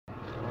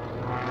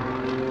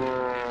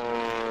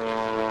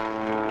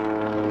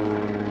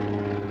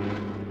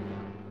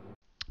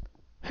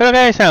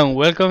Hello guys and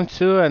welcome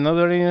to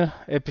another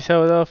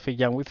episode of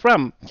Young with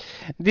Ram.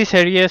 This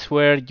series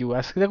where you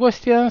ask the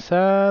questions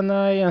and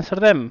I answer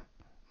them,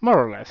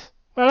 more or less.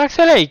 Well,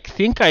 actually I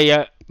think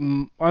I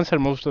answer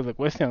most of the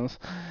questions,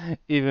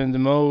 even the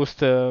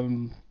most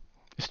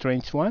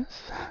strange ones.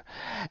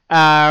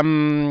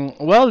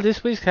 Well,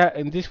 this week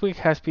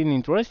has been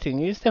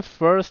interesting. It's the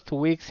first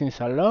week since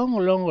a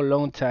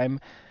long time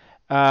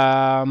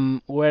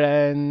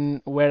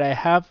where I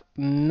have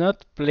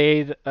not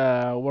played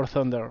War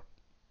Thunder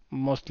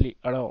mostly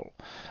at all.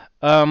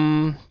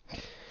 Um,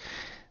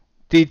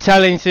 the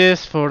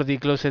challenges for the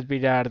closed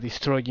beta are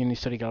destroying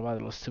historical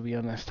battles, to be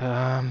honest.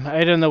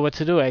 I don't know what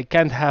to do. I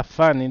can't have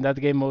fun in that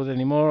game mode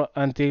anymore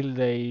until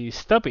they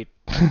stop it.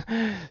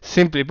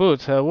 Simply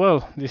put,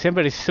 well,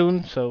 December is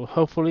soon, so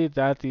hopefully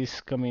that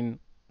is coming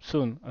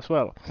soon as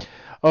well.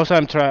 Also,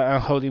 I'm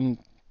holding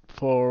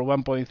for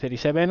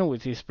 1.37,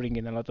 which is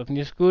bringing a lot of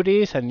new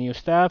goodies and new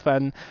stuff,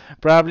 and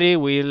probably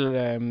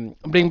will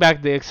bring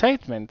back the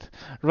excitement.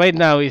 Right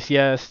now, it's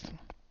just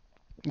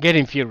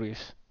getting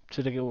furious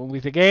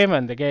with the game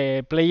and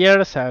the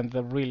players, and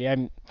really,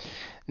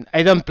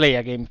 I don't play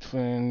a game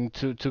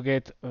to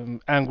get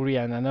angry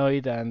and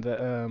annoyed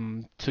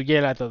and to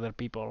yell at other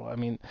people. I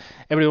mean,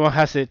 everyone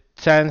has a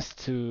chance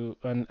to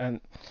and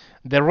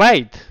the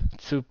right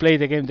to play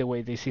the game the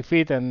way they see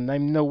fit, and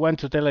I'm no one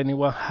to tell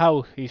anyone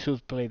how he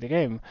should play the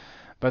game.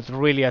 But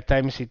really, at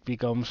times it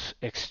becomes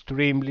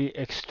extremely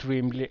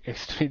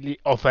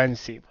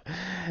offensive.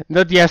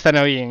 Not just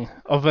annoying,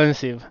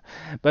 offensive.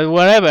 But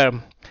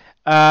whatever.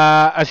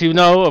 As you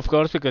know, of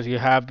course, because you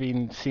have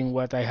been seeing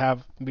what I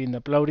have been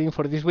uploading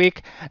for this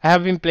week, I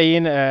have been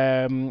playing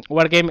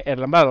Wargame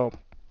Erland Battle.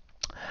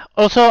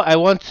 Also, I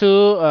want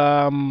to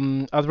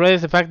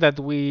address the fact that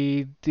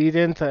we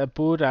didn't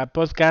put a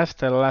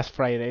podcast last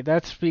Friday.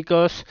 That's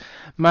because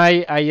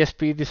my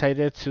ISP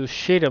decided to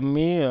shit on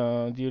me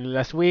during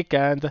last week,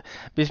 and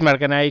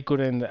Bismarck and I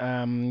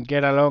couldn't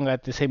get along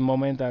at the same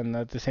moment and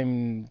at the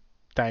same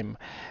time.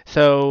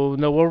 So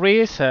no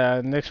worries.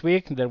 Next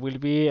week there will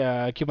be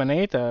a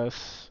Q&A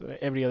as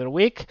every other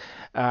week.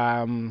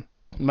 My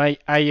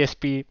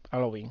ISP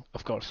allowing,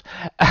 of course.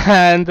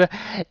 And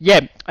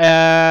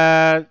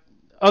yeah.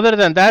 Other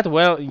than that,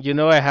 well, you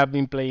know, I have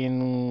been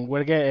playing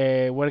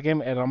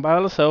Wargame Erland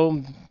Battle,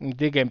 so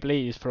the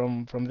gameplay is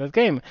from that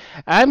game.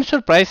 I'm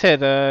surprised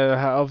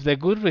of the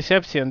good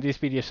reception these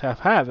videos have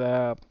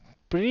had.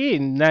 Pretty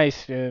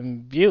nice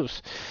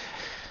views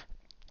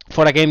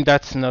for a game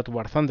that's not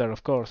War Thunder,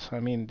 of course. I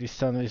mean, this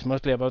channel is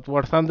mostly about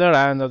War Thunder,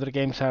 and other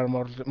games are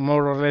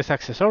more or less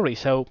accessory.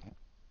 So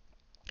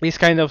it's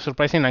kind of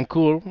surprising and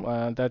cool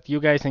that you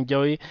guys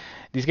enjoy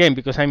this game,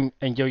 because I'm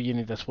enjoying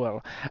it as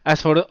well.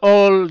 As for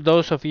all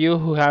those of you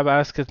who have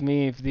asked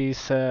me if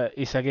this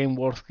is a game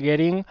worth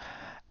getting,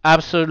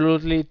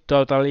 absolutely,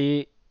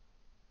 totally,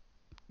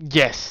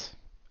 yes.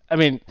 I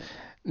mean,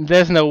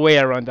 there's no way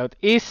around that.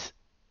 It's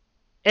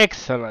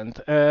excellent.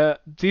 I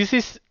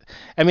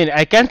mean,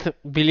 I can't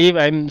believe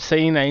I'm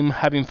saying I'm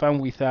having fun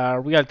with a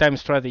real-time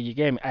strategy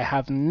game. I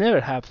have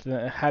never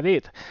had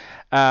it.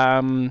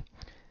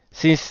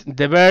 Since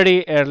the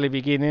very early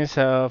beginnings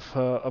of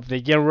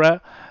the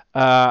genre,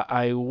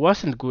 I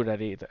wasn't good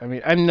at it. I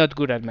mean, I'm not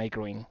good at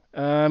microing.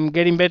 I'm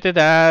getting better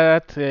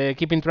at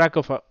keeping track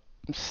of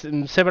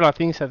several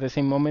things at the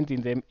same moment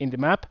in the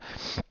map,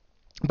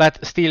 but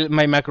still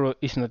my macro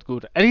is not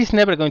good, and it's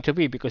never going to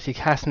be, because it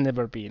has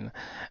never been,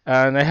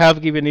 and I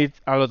have given it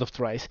a lot of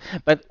tries.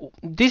 But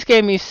this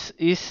game is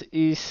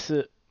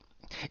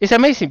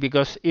amazing,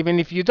 because even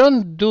if you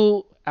don't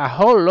do a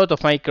whole lot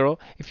of micro,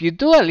 if you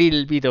do a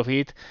little bit of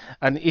it,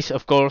 and it's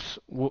of course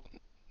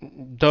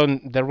done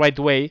the right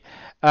way,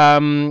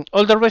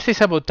 all the rest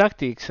is about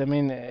tactics. I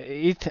mean,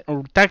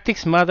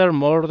 tactics matter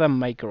more than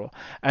micro,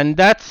 and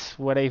that's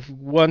what I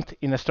want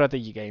in a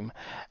strategy game.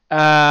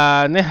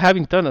 And I'm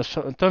having tons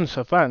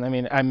of fun. I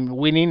mean, I'm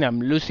winning, I'm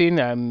losing,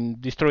 I'm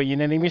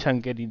destroying enemies, I'm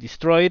getting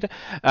destroyed,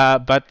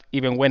 but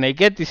even when I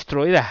get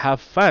destroyed, I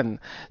have fun.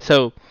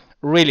 So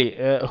really,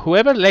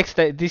 whoever likes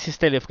this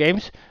style of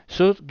games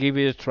should give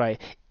it a try.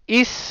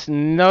 It's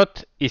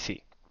not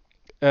easy.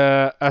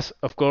 As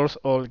of course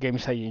all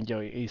games I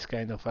enjoy is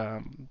kind of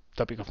a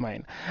topic of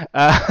mine.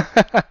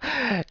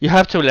 You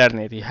have to learn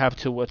it. You have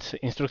to watch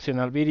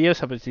instructional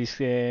videos about this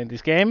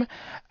game.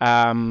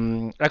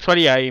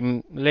 Actually,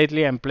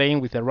 lately I'm playing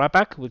with the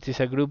Rapak, which is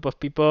a group of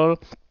people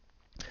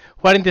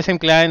who are in the same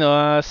clan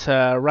as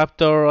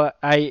Raptor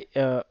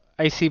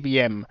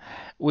ICBM,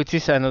 which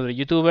is another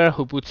YouTuber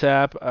who puts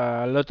up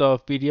a lot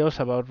of videos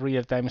about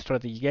real-time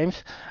strategy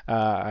games,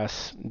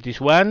 as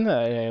this one,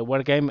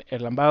 Wargame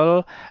Erland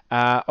Battle.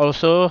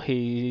 Also,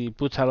 he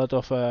puts a lot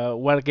of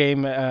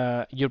Wargame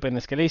European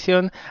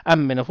Escalation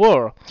and Men of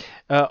War.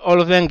 All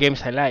of them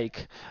games I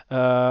like.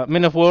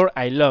 Men of War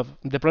I love.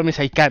 The problem is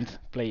I can't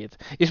play it.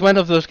 It's one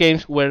of those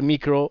games where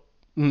micro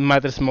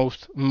matters more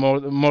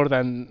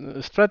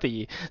than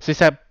strategy. So it's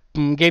a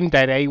game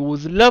that I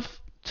would love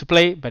to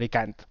play, but I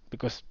can't,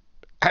 because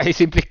I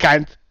simply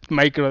can't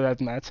micro that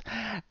much,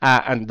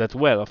 and that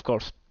well, of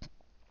course.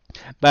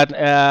 But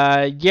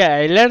yeah,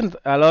 I learned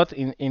a lot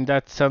in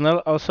that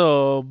channel.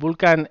 Also,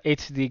 Vulcan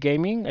HD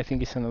Gaming, I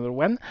think is another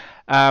one.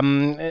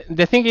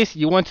 The thing is,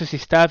 you want to see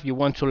stuff, you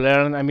want to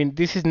learn. I mean,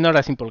 this is not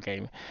a simple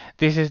game.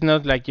 This is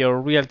not like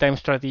your real-time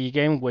strategy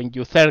game when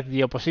you third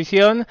the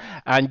opposition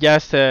and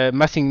just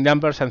massing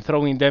numbers and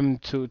throwing them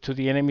to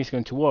the enemy is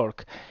going to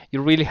work.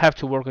 You really have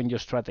to work on your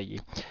strategy.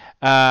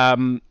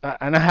 And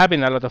I'm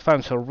having a lot of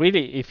fun. So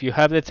really, if you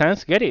have the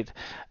chance, get it.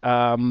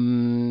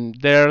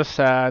 There's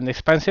an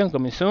expansion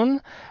coming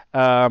soon.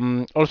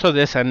 Also,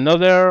 there's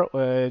another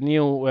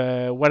new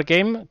war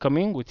game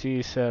coming, which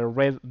is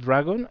Red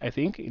Dragon, I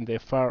think, in the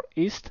Far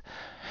East,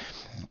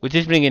 which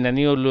is bringing a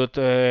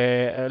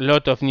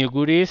lot of new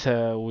goodies,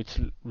 which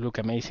look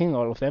amazing,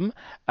 all of them.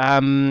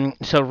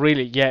 So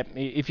really, yeah,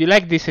 if you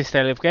like this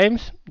style of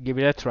games, give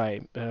it a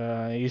try.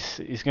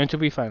 It's going to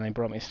be fun, I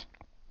promise.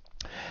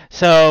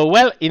 So,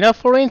 well, enough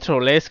for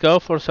intro. Let's go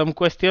for some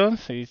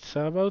questions. It's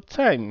about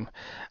time.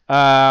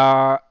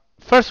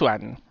 First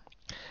one.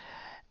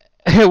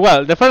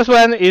 Well, the first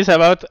one is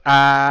about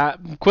a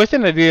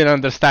question I didn't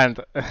understand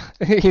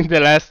in the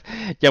last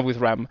Jam with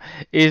Ram.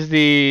 Is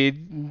the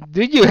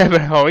did you ever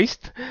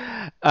hoist?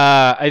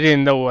 I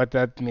didn't know what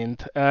that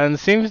meant, and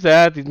seems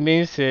that it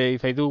means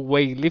if I do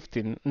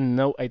weightlifting.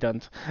 No, I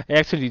don't. I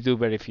actually do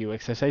very few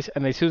exercise,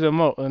 and I should do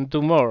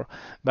more,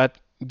 but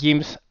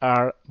gyms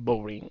are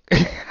boring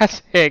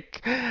as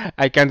heck.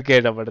 I can't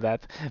get over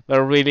that.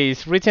 But really,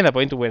 it's reaching a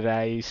point where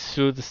I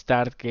should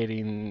start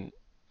getting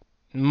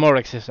more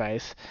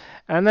exercise,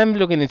 and I'm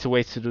looking into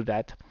ways to do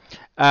that.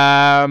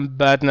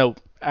 But no,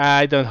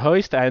 I don't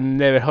hoist. I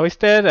never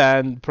hoisted,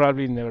 and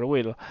probably never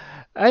will.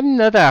 I'm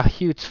not a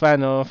huge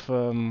fan of.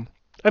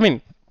 I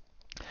mean,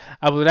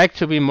 I would like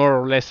to be more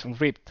or less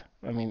ripped.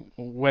 I mean,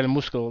 well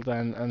muscled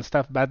and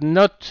stuff, but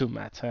not too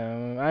much.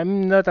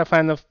 I'm not a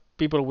fan of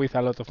people with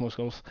a lot of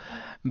muscles.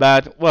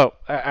 But well,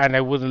 and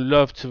I wouldn't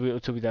love to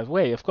be that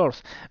way, of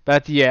course.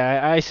 But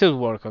yeah, I should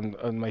work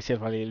on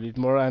myself a little bit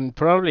more, and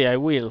probably I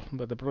will.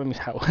 But the problem is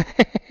how,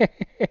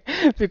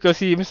 because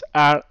gyms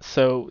are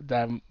so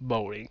damn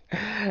boring.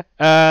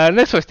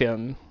 Next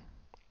question.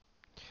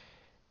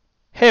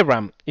 Hey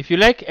Ram, if you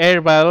like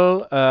air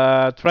battle,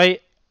 try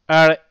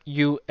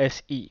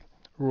RUSE.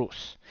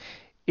 Ruse.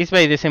 It's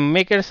by the same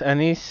makers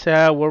and it's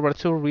a World War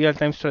II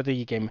real-time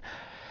strategy game.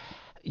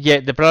 Yeah,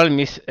 the problem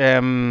is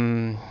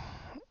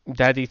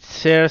that it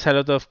shares a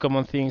lot of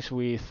common things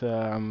with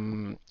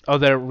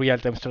other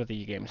real-time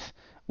strategy games,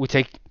 which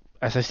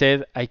as I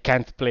said, I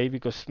can't play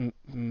because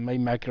my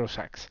macro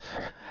sucks.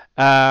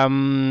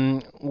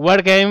 War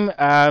game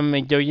I'm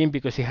enjoying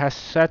because it has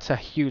such a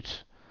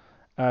huge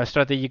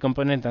strategy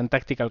component and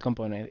tactical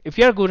component. If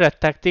you are good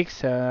at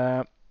tactics,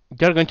 you're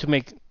going to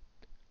make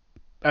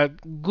a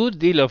good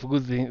deal of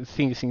good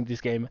things in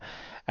this game,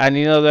 and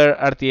in other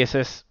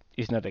RTSs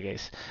is not the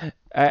case.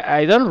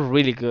 I don't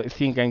really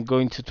think I'm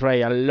going to try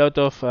a lot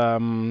of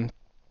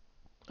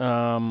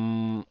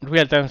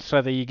real-time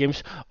strategy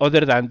games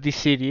other than this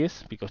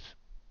series because,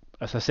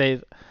 as I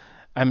said,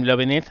 I'm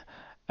loving it.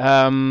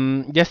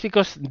 Just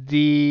because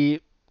the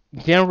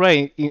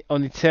genre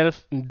on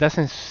itself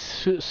doesn't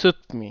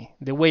suit me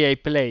the way I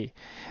play.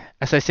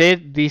 As I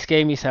said, this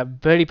game is a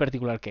very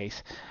particular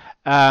case.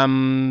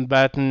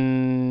 But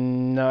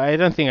no, I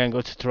don't think I'm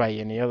going to try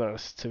any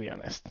others, to be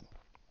honest.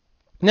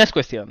 Next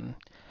question.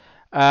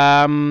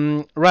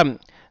 Ram,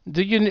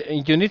 do you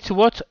need to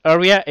watch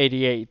Area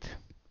 88?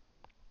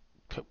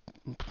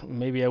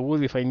 Maybe I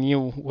would if I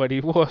knew what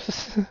it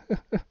was.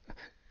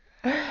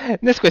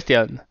 Next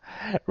question.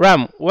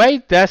 Ram, why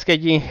does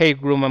Gaijin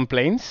hate Grumman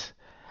planes?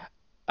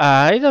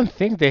 I don't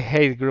think they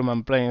hate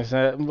Grumman planes.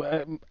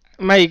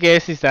 My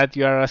guess is that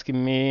you are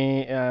asking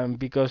me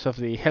because of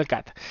the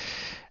Hellcat.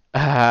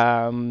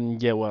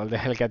 Yeah, well, the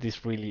Hellcat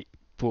is really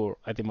poor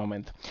at the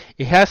moment.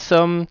 It has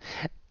some.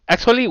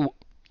 Actually,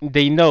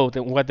 they know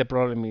what the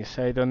problem is.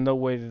 I don't know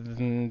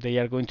when they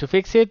are going to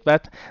fix it,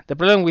 but the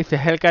problem with the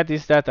Hellcat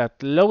is that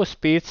at low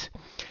speeds,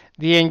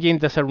 the engine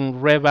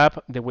doesn't rev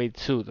up the way it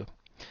should.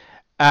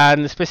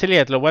 And especially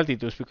at low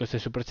altitudes, because the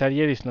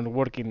supercharger is not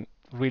working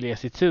really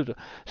as it should.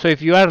 So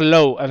if you are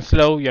low and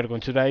slow, you are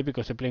going to die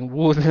because the plane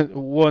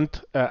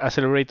won't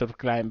accelerate or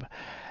climb.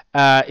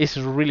 It's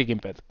really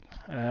gimped.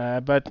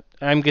 But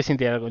I'm guessing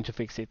they are going to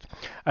fix it.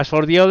 As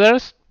for the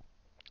others,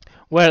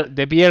 well,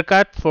 the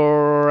Bearcat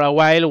for a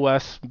while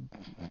was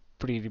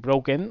pretty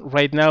broken.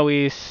 Right now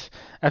is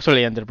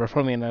actually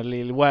underperforming a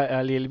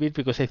little bit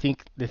because I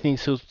think the thing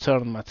should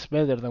turn much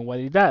better than what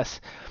it does.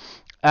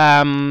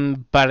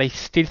 But I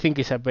still think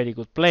it's a very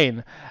good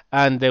plane.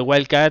 And the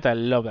Wildcat, I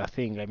love that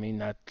thing. I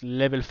mean, at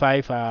level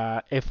 5,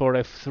 F4,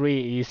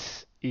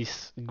 F3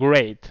 is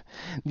great.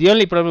 The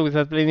only problem with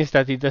that plane is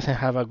that it doesn't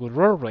have a good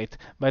roll rate,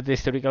 but the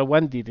historical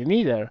one didn't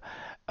either.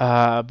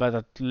 But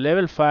at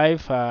level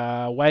 5,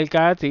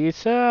 Wildcat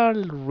is a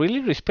really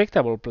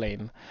respectable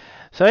plane.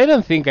 So I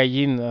don't think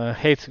Ajin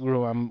hates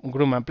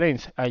Grumman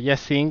planes. I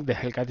just think the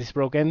Hellcat is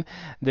broken.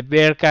 The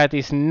Bearcat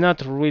is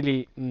not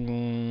really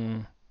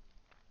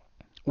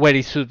where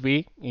it should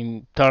be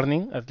in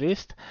turning, at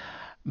least.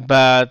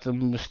 but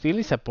still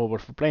it's a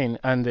powerful plane,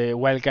 and the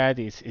Wildcat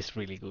is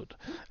really good.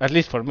 At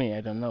least for me,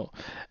 I don't know.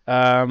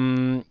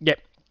 Yeah,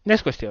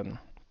 next question.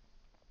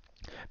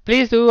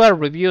 Please do a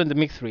review on the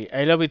MiG-3.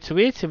 I love it to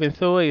bits, even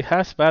though it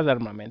has bad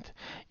armament.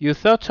 Your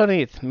thoughts on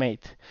it,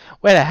 mate?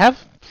 Well, I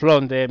have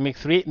flown the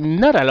MiG-3,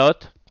 not a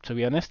lot, to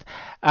be honest.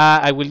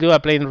 I will do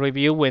a plane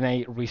review when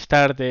I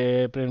restart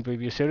the plane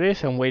review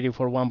series. I'm waiting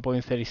for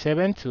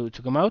 1.37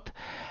 to come out.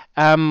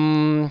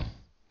 Um,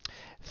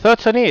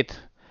 Thoughts on it?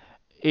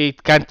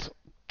 It can't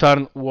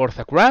turn worth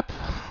a crap.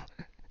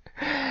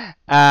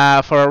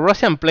 For a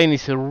Russian plane,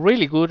 it's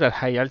really good at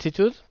high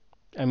altitude.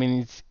 I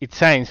mean, it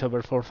shines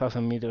over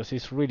 4,000 meters.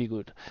 It's really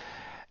good.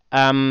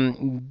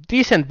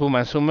 Decent boom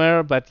and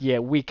summer, but yeah,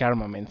 weak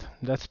armament.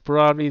 That's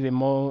probably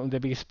the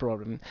biggest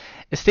problem.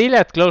 Still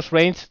at close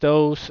range,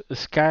 those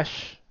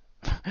Skash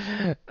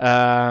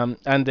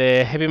and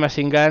the heavy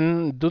machine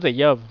gun do the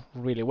job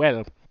really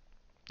well.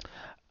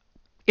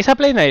 It's a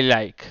plane I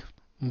like,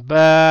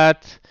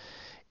 but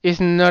it's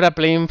not a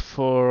plane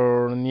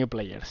for new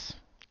players.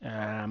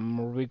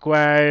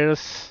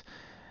 Requires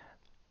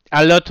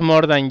a lot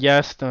more than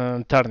just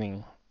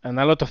turning, and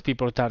a lot of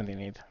people turning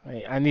it.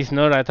 And it's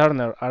not a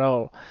turner at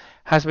all.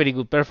 Has very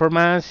good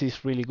performance.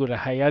 It's really good at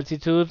high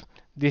altitude.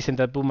 Decent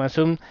at boom and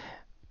zoom.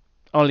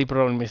 Only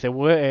problem is the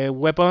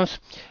weapons.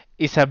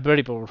 It's a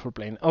very powerful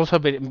plane. Also,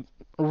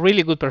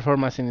 really good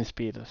performance in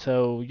speed.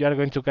 So you are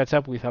going to catch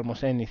up with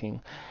almost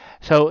anything.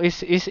 So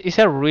it's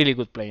a really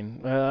good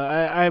plane.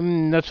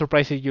 I'm not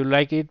surprised if you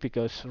like it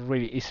because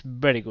really it's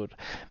very good.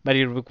 But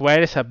it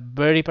requires a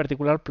very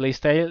particular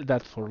playstyle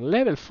that for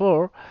level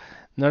 4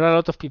 not a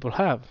lot of people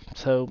have.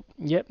 So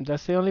yeah,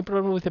 that's the only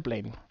problem with the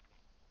plane.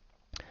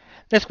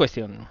 Next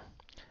question.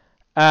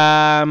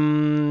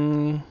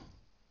 Um,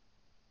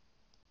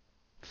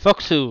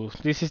 Foxu,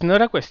 this is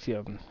not a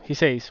question. He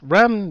says,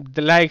 Ram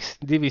the likes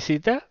di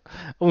visita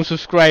un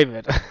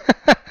subscriber.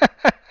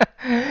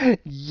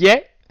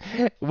 Yeah.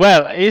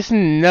 Well, it's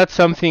not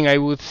something I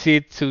would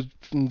sit to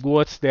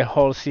watch the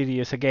whole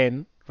series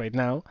again right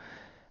now,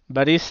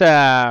 but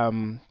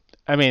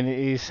I mean,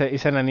 it's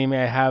an anime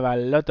I have a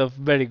lot of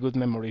very good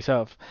memories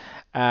of,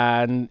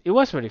 and it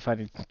was very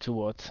funny to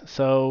watch.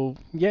 So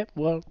yeah,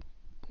 well,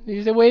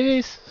 it's the way it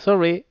is.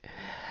 Sorry.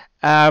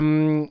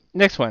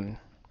 Next one.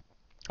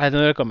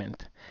 Another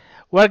comment.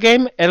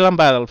 Wargame Erlang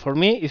Battle for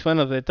me is one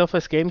of the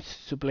toughest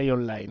games to play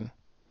online.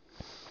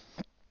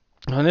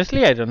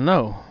 Honestly, I don't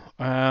know.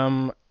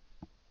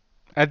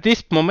 At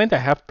this moment, I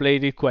have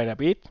played it quite a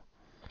bit.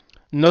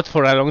 Not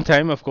for a long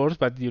time, of course,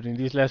 but during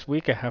this last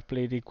week, I have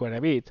played it quite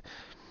a bit.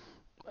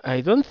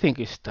 I don't think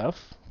it's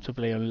tough to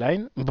play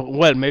online. But,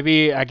 well,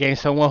 maybe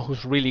against someone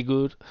who's really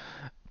good.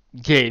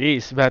 Yeah, it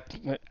is. But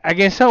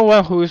against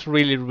someone who is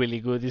really, really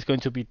good, it's going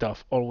to be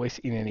tough, always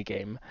in any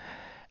game.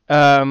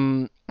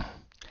 Um,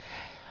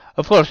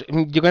 Of course,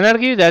 you can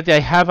argue that I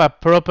have a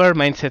proper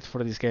mindset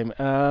for this game.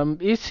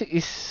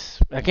 It's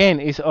again,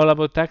 it's all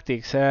about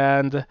tactics,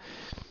 and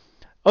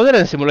other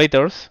than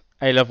simulators,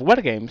 I love war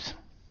games,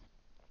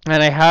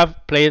 and I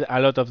have played a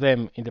lot of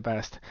them in the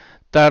past.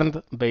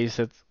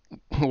 Turn-based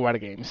war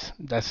games.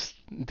 That's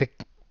the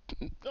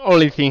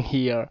only thing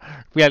here.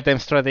 Real-time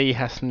strategy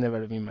has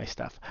never been my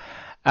stuff.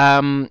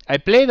 I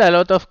played a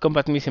lot of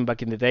Combat Mission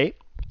back in the day,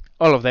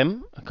 all of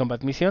them.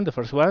 Combat Mission, the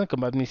first one.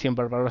 Combat Mission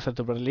Barbarossa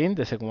to Berlin,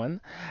 the second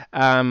one.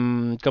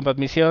 Combat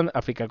Mission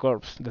Africa Corps,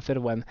 the third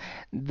one.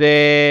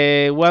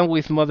 The one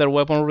with modern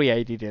weaponry,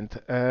 I didn't.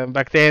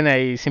 Back then,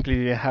 I simply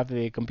didn't have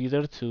the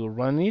computer to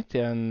run it,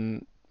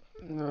 and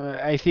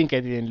I think I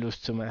didn't lose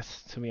too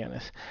much, to be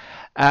honest.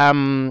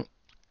 Um,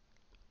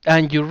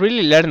 and you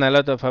really learn a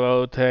lot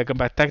about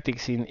combat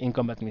tactics in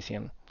Combat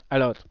Mission. A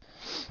lot.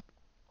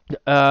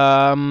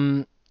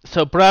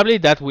 So probably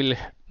that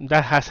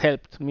has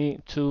helped me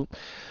to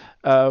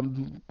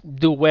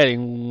do well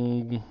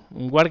in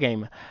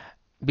Wargame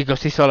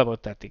because it's all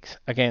about tactics.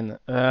 Again,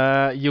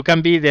 you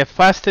can be the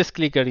fastest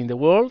clicker in the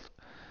world,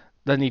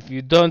 then if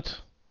you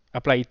don't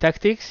apply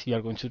tactics, you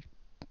are going to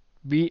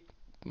be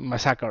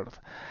massacred.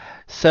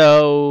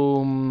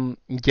 So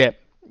yeah,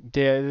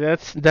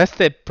 that's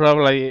the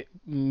probably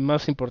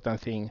most important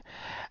thing.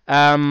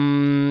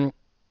 Um,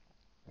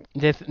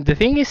 the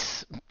thing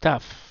is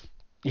tough.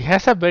 It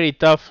has a very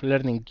tough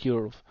learning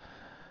curve.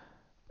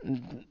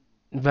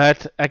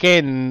 But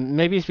again,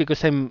 maybe it's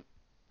because uh,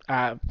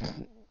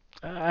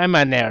 I'm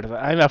a nerd.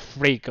 I'm a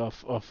freak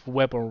of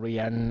weaponry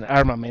and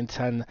armaments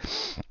and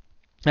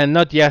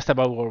not just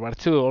about World War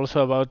II,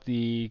 also about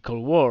the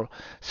Cold War.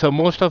 So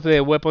most of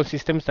the weapon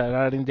systems that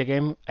are in the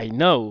game, I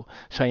know.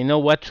 So I know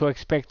what to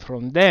expect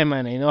from them,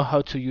 and I know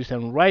how to use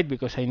them right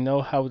because I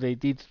know how they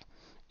did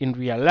in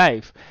real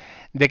life.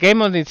 The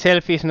game on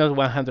itself is not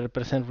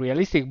 100%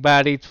 realistic,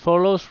 but it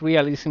follows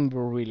realism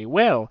really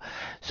well.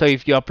 So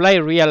if you apply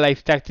real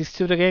life tactics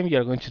to the game,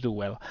 you're going to do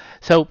well.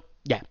 So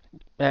yeah,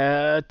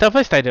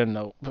 toughest I don't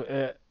know.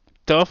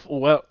 Tough,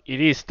 well,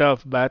 it is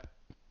tough, but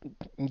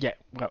yeah,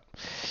 well,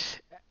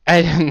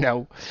 I don't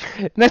know.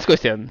 Next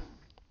question.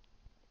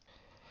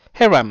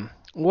 Hey Ram,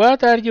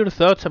 what are your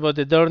thoughts about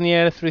the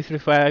Dornier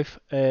 335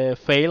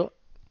 fail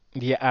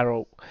the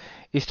arrow.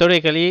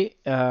 Historically,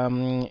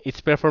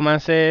 its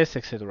performances,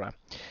 etc.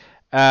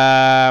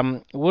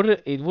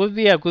 Would it would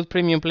be a good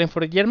premium plane for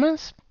the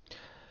Germans?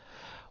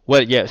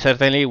 Well, yeah,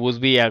 certainly it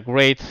would be a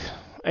great.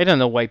 I don't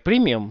know why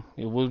premium.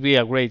 It would be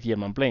a great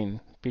German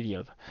plane.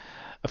 Period.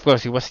 Of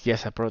course, it was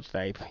just a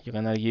prototype. You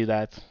can argue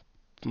that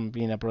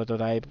being a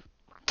prototype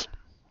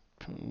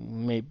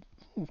may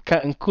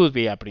could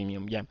be a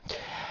premium. Yeah.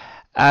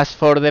 As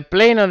for the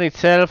plane on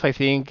itself, I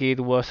think it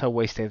was a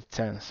wasted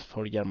chance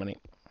for Germany.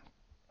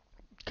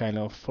 Kind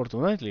of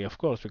fortunately, of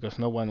course, because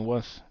no one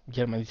wants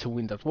Germany to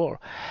win that war.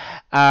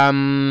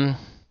 Um,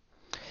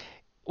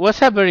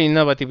 was a very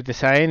innovative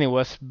design. It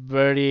was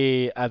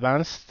very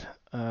advanced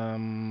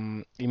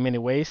in many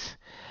ways.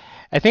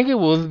 I think it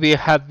would be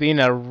have been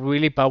a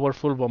really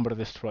powerful bomber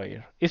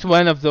destroyer. It's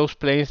one of those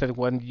planes that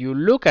when you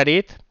look at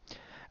it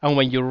and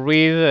when you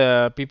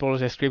read people's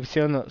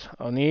description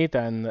on it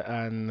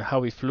and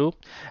how it flew,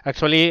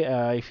 actually,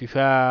 if you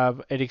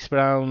have Eric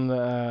Brown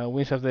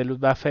Wings of the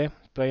Luftwaffe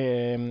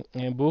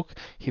book,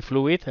 he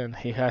flew it and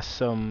he has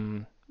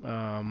some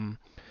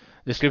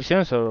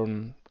descriptions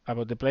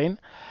about the plane.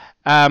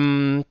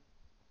 Um,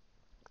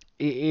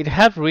 it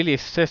had really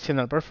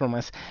exceptional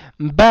performance,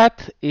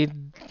 but it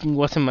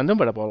wasn't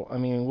maneuverable. I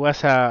mean, it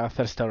was a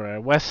third-storer.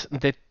 It was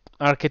the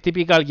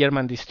archetypical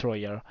German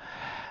destroyer,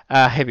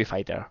 a heavy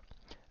fighter.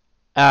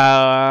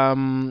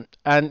 And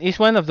it's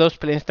one of those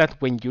planes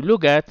that when you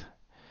look at,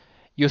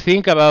 you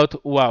think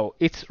about, wow,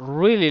 it's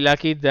really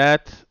lucky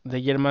that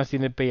the Germans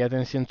didn't pay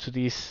attention to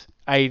this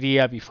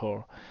idea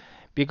before.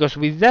 Because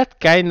with that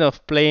kind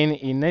of plane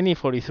in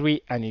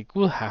 1943, and it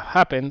could have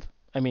happened,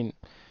 I mean,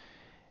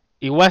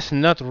 it was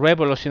not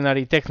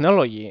revolutionary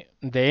technology.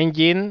 The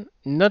engine,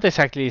 not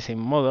exactly the same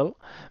model,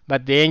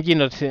 but the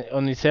engine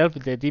on itself,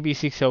 the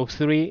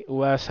DB603,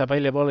 was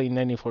available in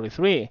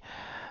 1943.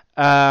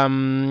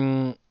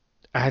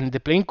 And the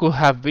plane could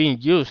have been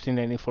used in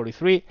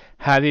 1943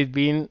 had it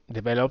been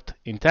developed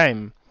in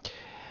time.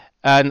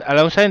 And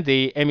alongside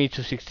the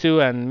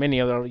Me-262 and many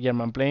other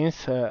German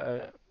planes,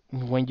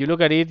 when you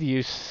look at it,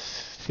 you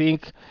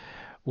think,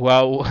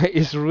 wow,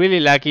 it's really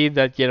lucky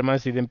that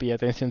Germans didn't pay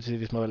attention to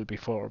this model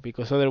before,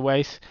 because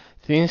otherwise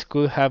things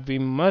could have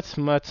been much,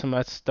 much,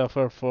 much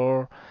tougher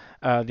for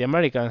the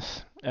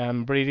Americans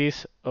and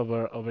British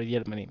over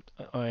Germany,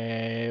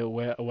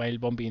 while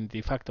bombing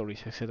the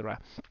factories, etc.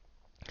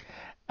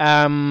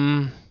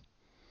 Um,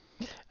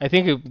 I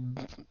think,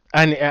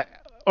 and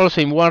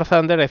also in War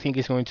Thunder, I think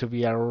it's going to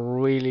be a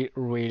really,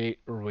 really,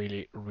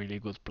 really, really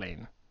good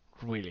plane.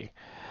 Really,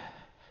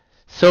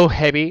 so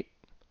heavy,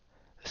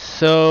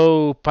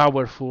 so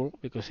powerful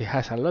because it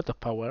has a lot of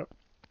power,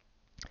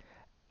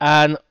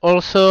 and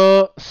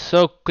also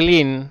so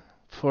clean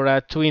for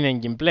a twin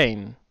engine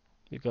plane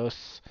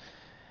because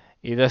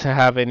it doesn't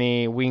have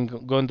any wing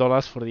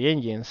gondolas for the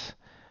engines.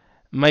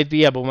 Might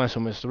be a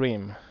Bowman's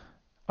dream.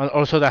 And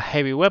also the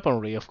heavy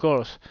weaponry, of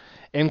course.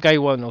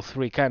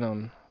 MK-103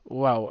 cannon.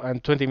 Wow,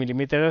 and 20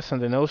 millimeters on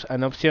the nose,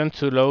 an option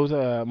to load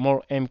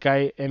more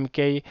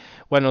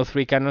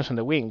MK-103 cannons on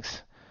the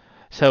wings.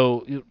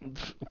 So it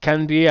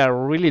can be a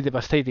really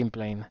devastating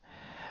plane.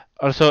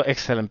 Also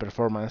excellent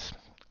performance.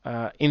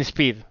 In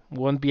speed,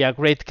 won't be a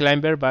great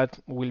climber, but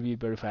will be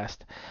very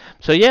fast.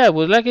 So yeah, I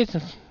would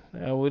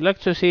like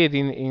to see it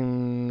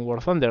in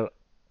War Thunder,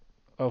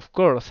 of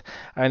course.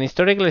 And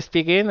historically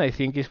speaking, I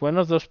think it's one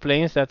of those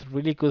planes that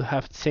really could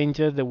have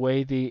changed the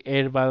way the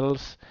air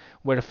battles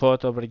were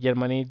fought over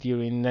Germany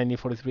during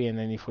 1943 and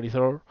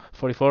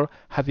 1944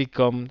 had it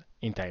come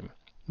in time.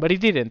 But it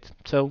didn't.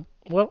 So,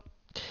 well,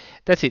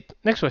 that's it.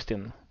 Next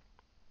question.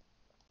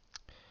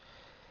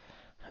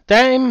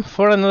 Time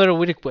for another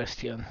weird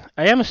question.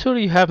 I am sure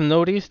you have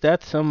noticed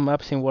that some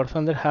maps in War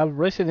Thunder have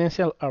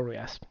residential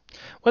areas.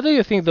 What do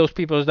you think those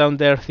people down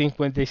there think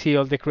when they see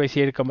all the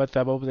crazy air combat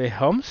above their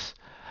homes?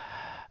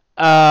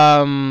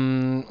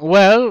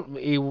 Well,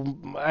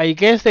 I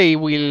guess they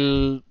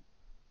will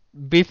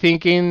be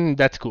thinking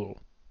that's cool.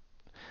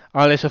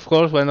 Unless, of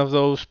course, one of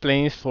those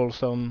planes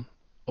falls on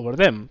over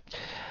them.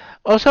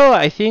 Also,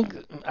 I think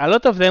a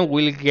lot of them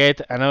will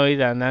get annoyed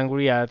and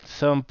angry at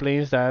some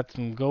planes that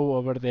go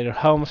over their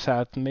homes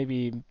at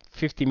maybe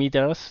 50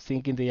 meters,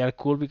 thinking they are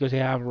cool because they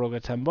have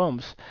rockets and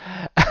bombs.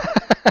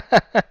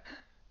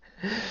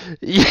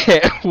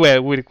 Yeah,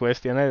 well, weird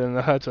question. I don't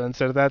know how to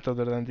answer that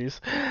other than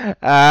this.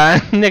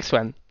 Next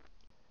one.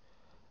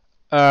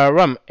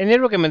 Ram, any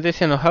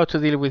recommendation on how to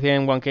deal with the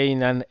N1K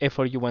in an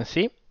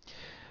F4U1C?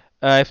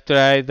 I've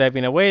tried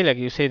diving away, like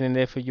you said in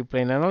the FU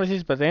plane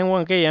analysis, but the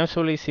N1K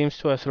absolutely seems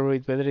to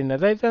accelerate better in a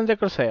dive than the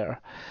Corsair.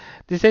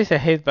 These days I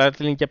hate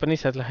battling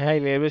Japanese at high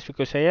levels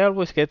because I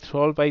always get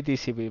trolled by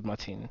this civil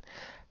machine.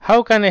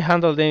 How can I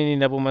handle them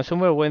in a boom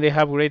somewhere when they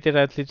have greater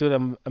altitude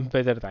and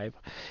better dive?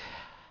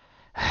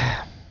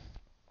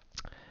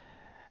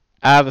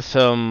 Add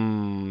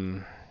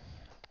some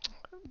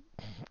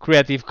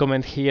creative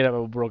comment here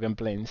about broken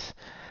planes.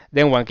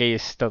 Then 1K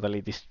is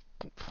totally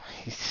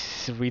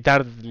it's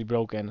retardedly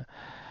broken.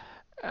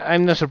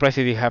 I'm not surprised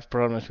if they have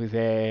problems with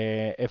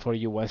the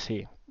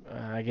F4U1C.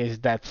 I guess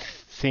that's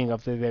thing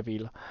of the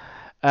devil.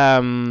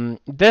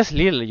 There's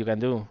little you can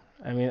do.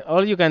 I mean,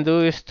 all you can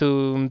do is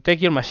to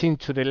take your machine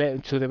to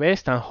to the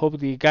best and hope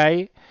the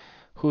guy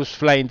who's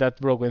flying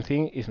that broken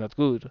thing is not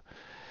good.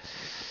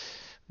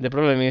 The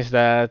problem is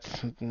that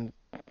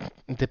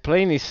the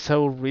plane is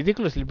so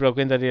ridiculously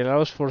broken that it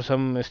allows for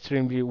some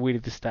extremely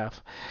weird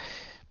stuff.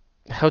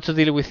 How to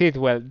deal with it?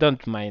 Well,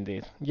 don't mind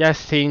it.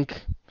 Just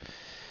think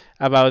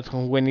about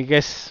when it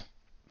gets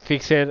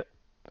fixed,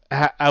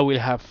 I will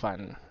have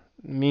fun.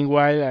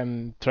 Meanwhile,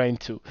 I'm trying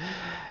to.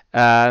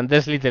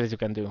 There's little you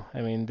can do.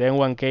 I mean, the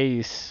N1K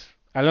is,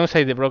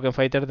 alongside the Broken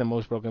Fighter, the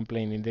most broken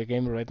plane in the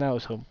game right now,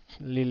 so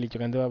little you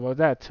can do about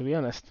that, to be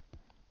honest.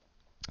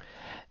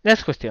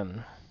 Next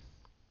question.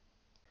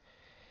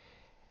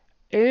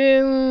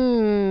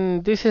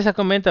 This is a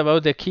comment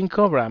about the King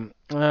Cobra.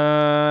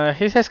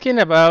 He's asking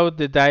about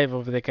the dive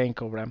of the King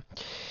Cobra.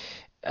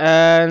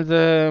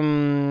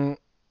 And,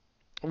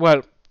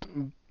 well,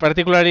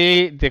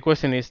 particularly the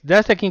question is,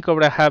 does the King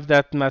Cobra have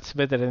that much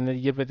better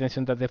energy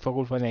retention than the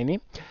Focus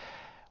 190?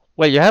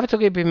 Well, you have to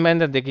keep in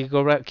mind that the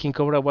King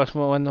Cobra was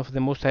one of the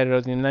most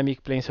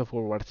aerodynamic planes of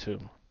World War II.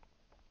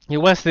 It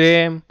was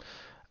the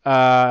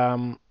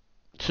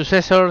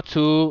successor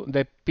to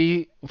the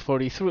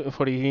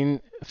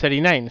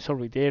P-39,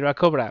 sorry, the Era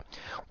Cobra,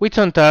 which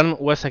in turn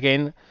was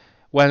again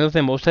one of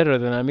the most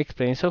aerodynamic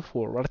planes of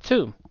World War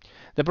II.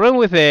 The problem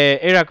with the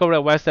Era Cobra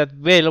was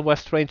that Bell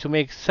was trying to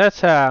make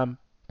such a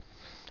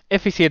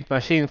efficient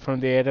machine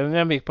from the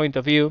aerodynamic point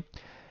of view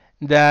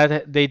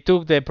that they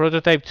took the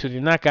prototype to the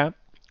NACA,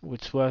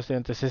 which was the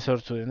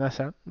antecessor to the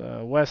NASA,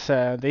 was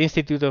the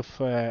Institute of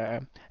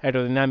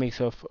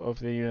Aerodynamics of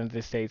the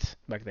United States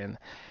back then.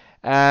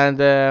 And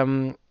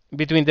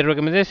between the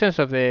recommendations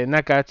of the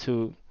NACA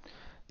to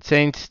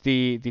change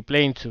the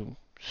plane to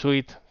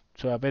suit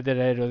to a better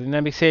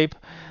aerodynamic shape,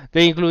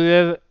 they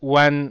included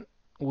one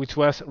which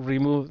was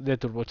remove the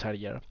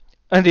turbocharger.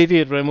 And they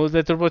did remove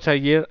the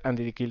turbocharger and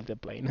they killed the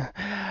plane.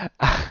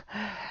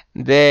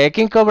 The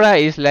King Cobra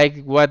is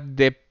like what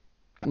the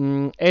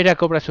Era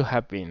Cobra should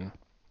have been.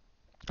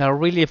 A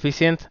really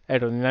efficient,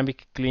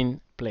 aerodynamic,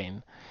 clean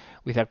plane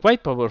with a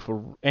quite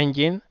powerful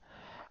engine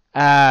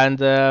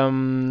and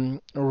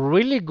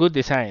really good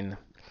design.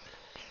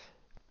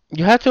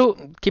 You have to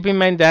keep in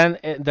mind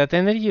that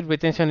energy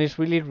retention is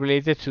really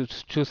related to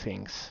two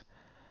things.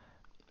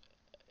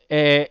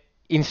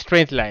 In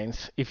straight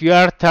lines, if you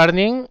are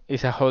turning,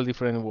 it's a whole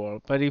different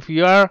world. But if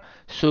you are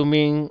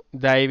zooming,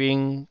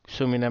 diving,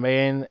 zooming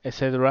again,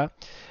 etc.,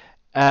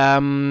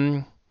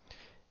 the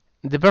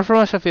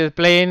performance of the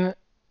plane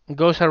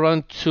goes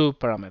around two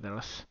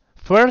parameters.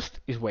 First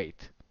is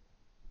weight.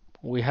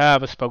 We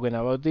have spoken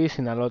about this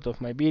in a lot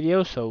of my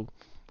videos, so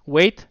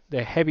weight,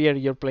 the heavier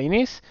your plane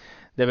is,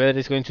 the better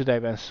it's going to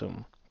dive and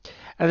zoom.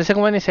 And the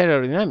second one is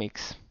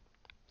aerodynamics.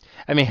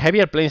 I mean,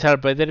 heavier planes are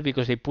better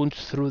because they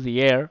punch through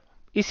the air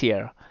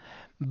easier.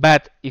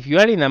 But if you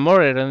are in a more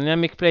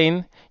aerodynamic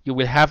plane, you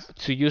will have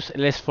to use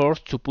less force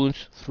to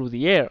punch through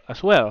the air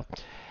as well.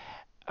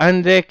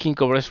 And the King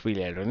Cobra is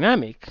really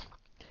aerodynamic.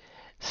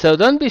 So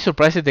don't be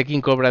surprised if the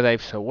King Cobra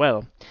dives so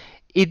well.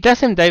 It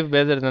doesn't dive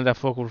better than the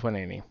Focus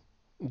 180.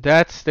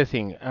 That's the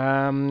thing.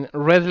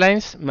 Red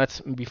lines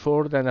much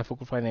before than a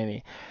Focus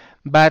 180.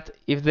 But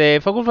if the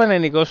Focus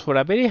 180 goes for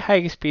a very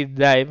high speed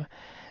dive,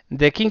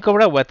 the King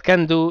Cobra what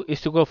can do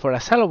is to go for a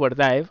shallower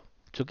dive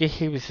to keep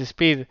his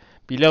speed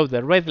below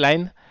the red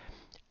line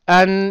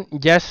and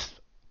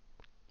just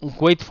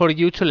wait for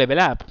you to level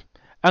up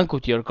and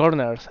cut your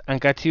corners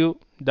and catch you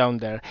down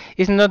there.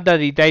 It's not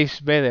that it dives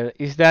better,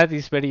 it's that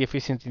it's very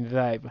efficient in the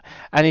dive.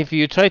 And if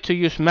you try to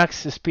use max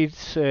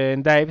speeds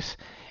dives,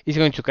 it's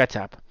going to catch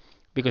up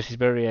because it's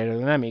very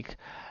aerodynamic.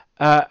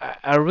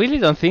 I really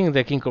don't think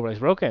the King Cobra is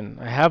broken.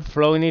 I have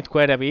flown it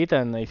quite a bit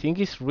and I think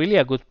it's really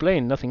a good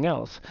plane, nothing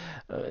else.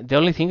 The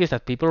only thing is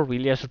that people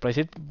really are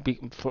surprised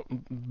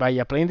by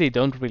a plane they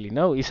don't really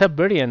know. It's a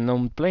very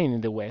unknown plane in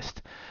the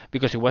West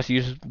because it was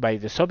used by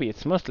the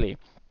Soviets mostly.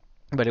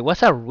 But it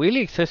was a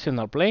really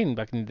exceptional plane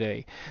back in the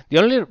day.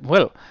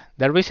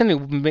 The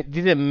reason it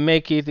didn't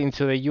make it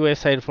into the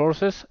US Air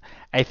Forces,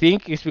 I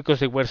think, is because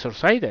they were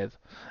short-sighted.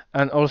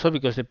 And also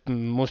because the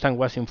Mustang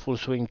was in full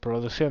swing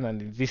production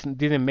and it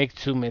didn't make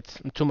too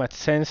much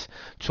sense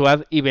to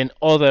add even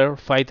other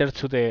fighters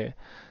to the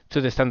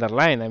standard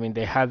line. I mean,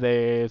 they had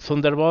the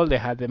Thunderbolt, they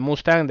had the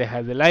Mustang, they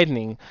had the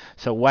Lightning.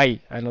 So why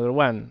another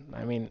one?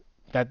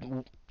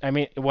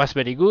 It was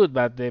very good,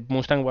 but the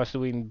Mustang was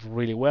doing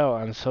really well,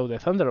 and so the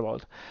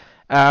Thunderbolt.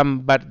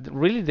 But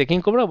really, the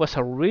King Cobra was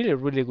a really,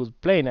 really good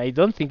plane. I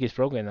don't think it's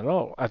broken at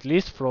all, at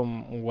least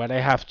from what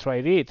I have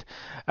tried it.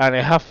 And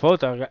I have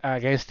fought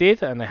against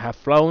it, and I have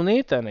flown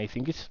it, and I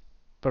think it's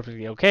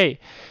perfectly okay.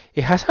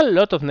 It has a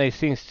lot of nice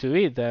things to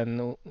it,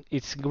 and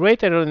its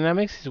great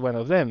aerodynamics is one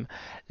of them.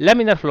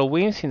 Laminar flow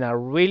wings in a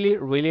really,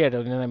 really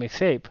aerodynamic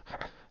shape.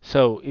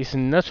 So it's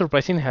not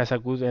surprising it has a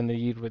good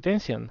energy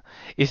retention.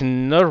 It's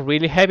not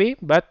really heavy,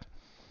 but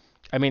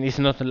I mean, it's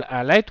not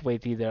a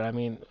lightweight either. I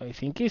mean, I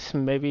think it's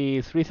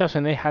maybe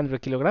 3,800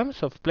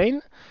 kilograms of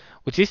plane,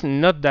 which is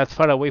not that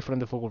far away from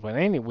the Focus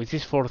 180, which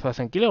is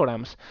 4,000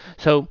 kilograms.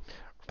 So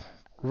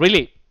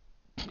really,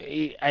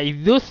 I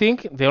do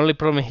think the only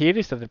problem here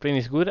is that the plane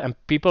is good and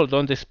people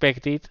don't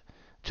expect it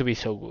to be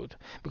so good.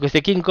 Because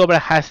the King Cobra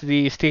has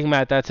the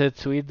stigma attached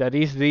to it that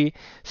is the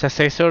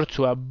successor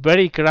to a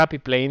very crappy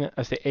plane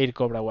as the Air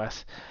Cobra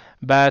was.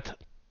 But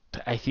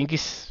I think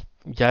it's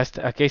just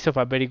a case of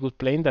a very good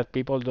plane that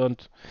people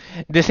don't.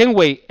 The same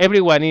way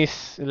everyone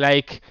is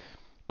like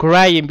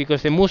crying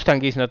because the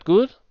Mustang is not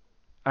good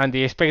and they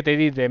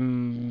expected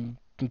them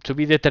to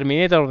be the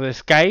Terminator of the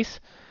skies.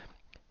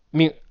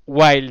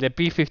 While the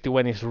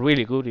P-51 is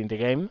really good in the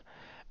game,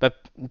 but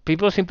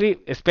people simply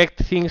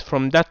expect things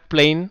from that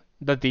plane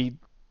that the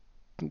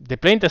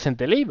plane doesn't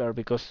deliver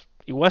because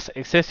it was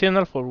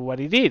exceptional for what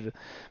it did,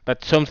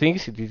 but some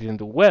things it didn't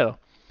do well.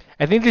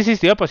 I think this is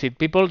the opposite.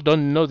 People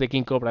don't know the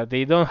King Cobra.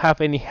 They don't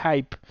have any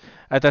hype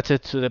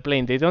attached to the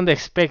plane. They don't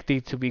expect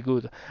it to be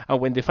good. And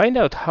when they find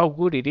out how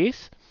good it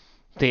is,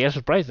 they are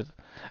surprised.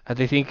 And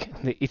they think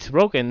it's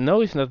broken.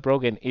 No, it's not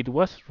broken. It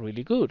was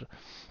really good.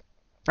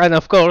 And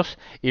of course,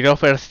 it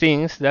offers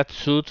things that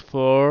suit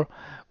for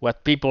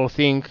what people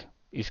think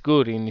is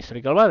good in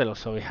historical battles.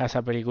 So it has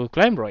a very good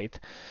climb rate.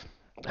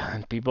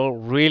 And people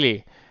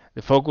really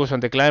the focus on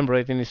the climb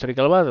rate in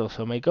historical battles.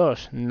 Oh my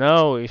gosh,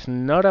 no, it's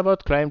not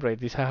about climb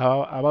rate. It's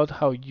about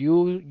how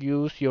you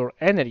use your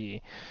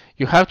energy.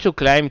 You have to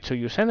climb to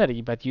use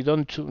energy, but you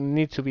don't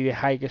need to be the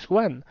highest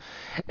one.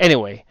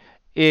 Anyway,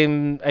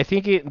 I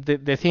think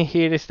the thing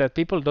here is that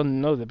people don't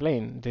know the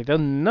plane. They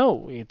don't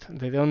know it.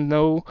 They don't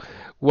know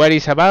what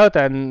it's about,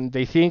 and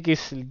they think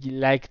it's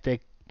like the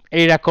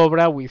Era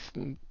Cobra with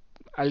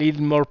a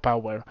little more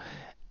power,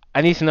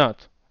 and it's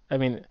not. I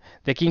mean,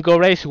 the King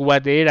Cobra is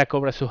what the Era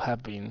Cobra should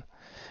have been,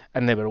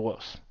 and never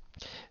was.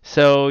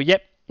 So,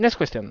 yep. Next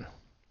question.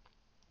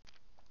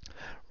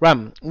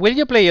 Ram, will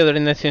you play other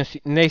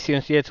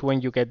nations jets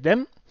when you get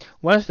them?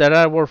 Ones that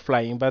are worth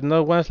flying, but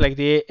not ones like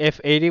the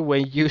F-80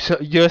 when you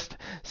just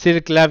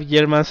circle up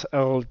Germans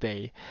all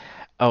day.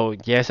 Oh,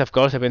 yes, of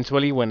course,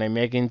 eventually when I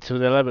make into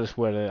the levels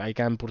where I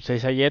can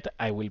purchase a jet,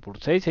 I will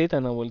purchase it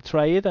and I will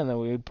try it and I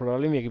will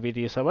probably make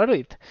videos about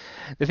it.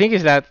 The thing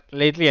is that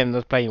lately I'm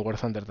not playing War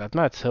Thunder that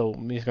much, so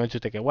it's going to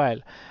take a while.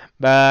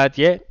 But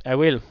yeah, I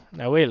will.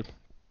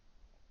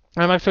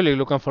 I'm actually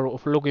looking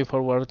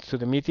forward to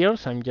the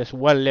meteors. I'm just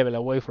one level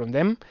away from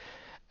them,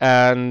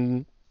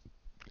 and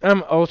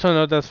I'm also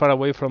not that far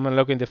away from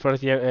unlocking the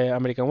first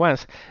American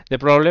ones. The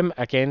problem,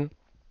 again,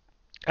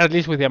 at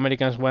least with the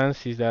American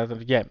ones, is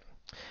that yeah,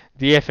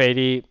 the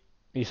F-80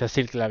 is a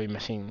silk labbing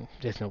machine.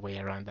 There's no way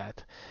around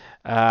that.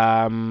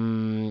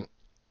 Um,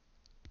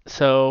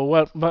 so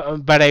well,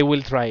 but I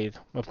will try it,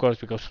 of course,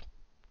 because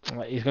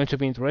it's going to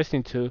be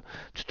interesting to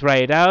try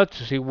it out,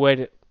 to see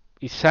where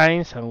it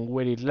shines and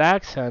where it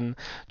lacks, and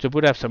to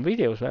put up some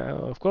videos.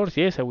 Of course,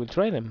 yes, I will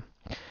try them.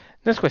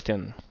 Next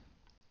question.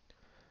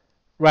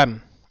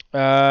 Ram,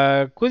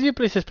 could you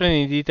please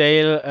explain in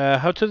detail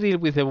how to deal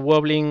with the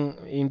wobbling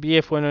in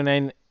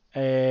BF-109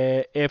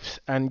 Fs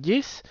and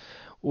Gs?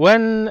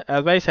 One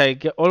advice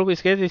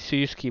always get is to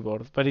use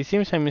keyboard, but it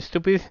seems I'm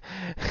stupid.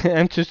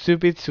 I'm too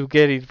stupid to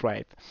get it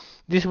right.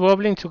 This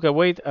wobbling took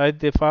away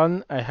the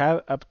fun I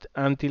had up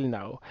until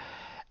now.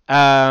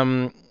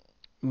 Um,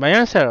 my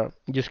answer,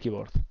 use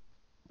keyboard.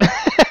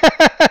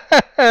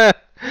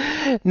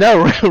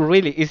 No,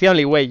 really, it's the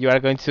only way you are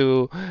going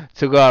to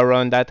go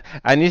around that.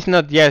 And it's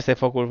not just the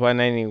Focus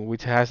 190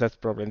 which has that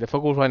problem. The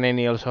Focus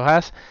 190 also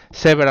has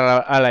several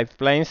allied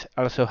planes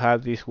also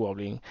have this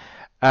wobbling.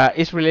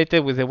 It's related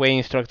with the way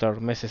instructor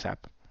messes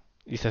up.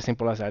 It's as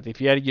simple as that. If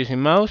you are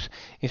using mouse,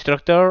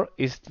 instructor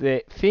is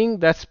the thing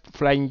that's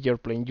flying your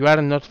plane. You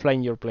are not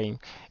flying your plane.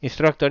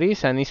 Instructor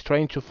is and is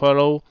trying to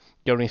follow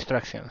your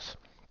instructions.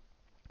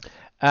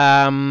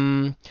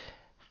 Um,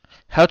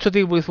 how to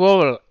deal with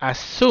wobble? As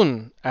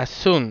soon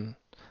as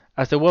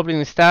the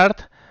wobbling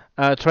start,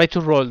 try to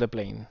roll the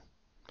plane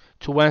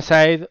to one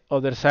side,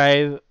 other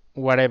side,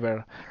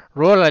 whatever.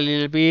 Roll a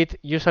little bit,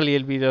 use a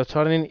little bit of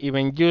turning,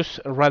 even use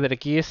rudder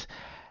keys.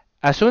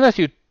 As soon as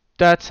you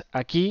touch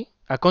a key,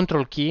 a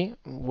control key,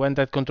 one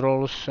that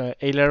controls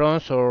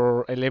ailerons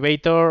or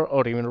elevator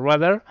or even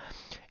rudder,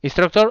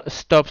 instructor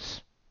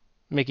stops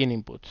making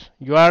inputs.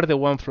 You are the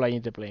one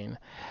flying the plane.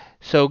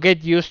 So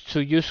get used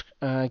to use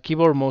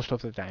keyboard most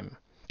of the time,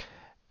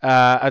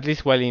 at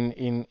least while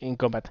in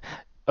combat.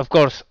 Of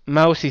course,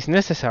 mouse is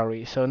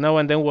necessary, so now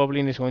and then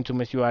wobbling is going to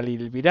mess you a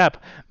little bit up.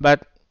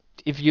 But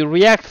if you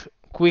react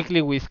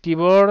quickly with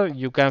keyboard,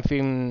 you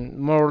can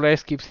more or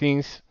less keep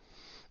things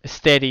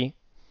steady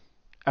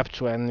up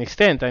to an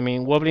extent. I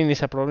mean, wobbling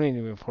is a problem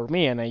even for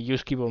me, and I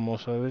use keyboard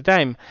most of the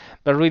time.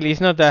 But really,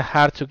 it's not that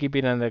hard to keep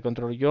it under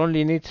control. You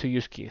only need to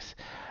use keys.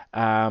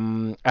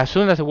 As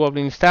soon as the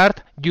wobbling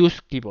starts, use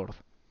keyboard.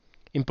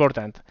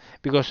 Important,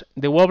 because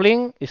the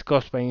wobbling is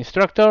caused by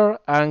instructor,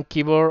 and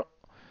keyboard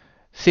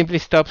simply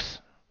stops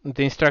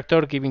the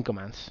instructor giving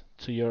commands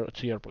to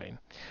your plane.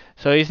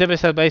 So it's the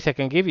best advice I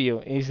can give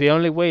you. It's the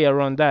only way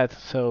around that.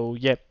 So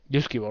yeah,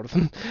 use keyboard.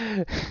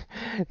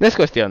 Next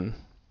question.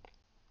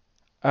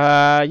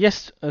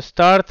 Yes,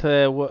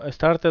 started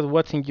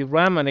watching you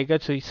RAM, and I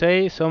got to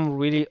say some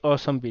really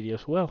awesome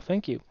videos. Well,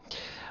 thank you.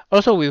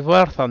 Also, with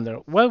War Thunder,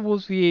 what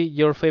would be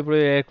your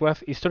favorite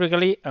aircraft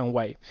historically and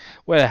why?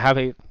 Well, I have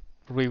it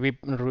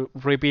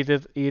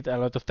repeated it a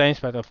lot of times,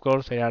 but of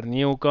course there are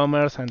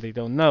newcomers and they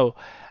don't know.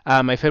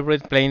 My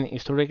favorite plane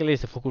historically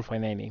is the Focus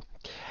 590.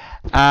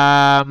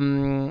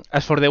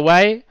 As for the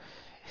why,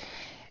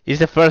 it's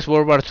the first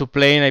World War II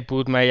plane I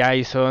put my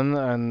eyes on,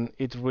 and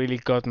it really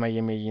caught my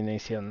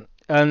imagination.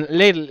 And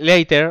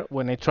later,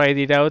 when I tried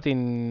it out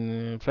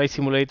in flight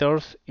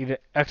simulators,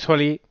 it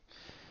actually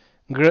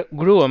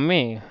grew on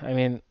me. I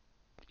mean,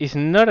 it's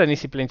not an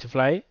easy plane to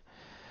fly.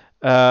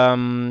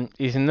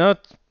 It's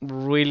not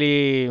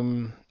really,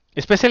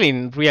 especially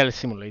in real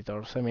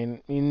simulators. I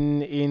mean,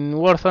 in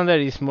War Thunder,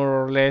 it's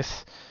more or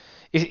less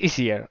it's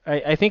easier.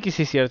 I think it's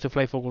easier to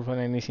fly Focus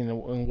 190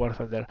 in War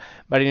Thunder,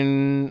 but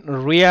in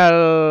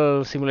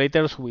real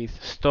simulators with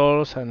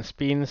stalls and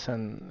spins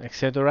and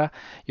etc.,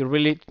 you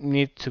really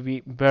need to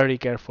be very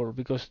careful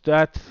because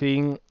that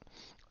thing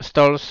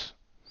stalls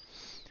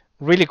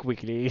really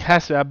quickly. It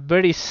has a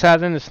very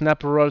sudden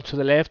snap roll to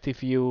the left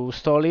if you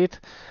stall it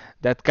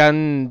that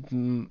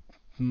can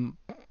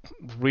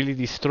really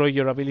destroy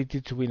your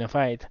ability to win a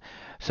fight.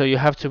 So you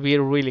have to be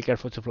really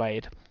careful to fly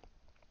it.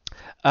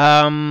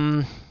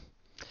 Um,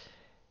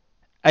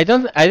 I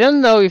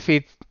don't know if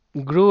it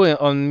grew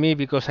on me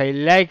because I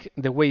like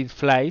the way it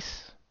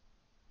flies,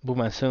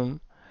 Boom and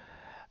Zoom,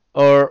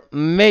 or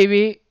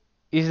maybe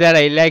is that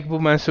I like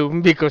Boom and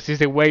Zoom because it's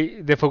the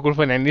way the Focus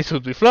 190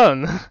 should be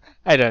flown.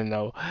 I don't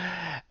know.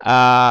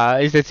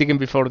 Is the chicken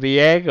before the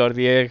egg or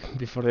the egg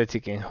before the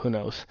chicken? Who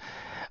knows?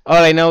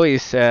 All I know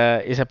is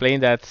a plane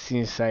that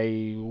since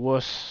I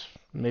was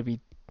maybe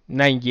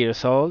 9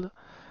 years old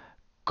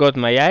caught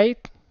my eye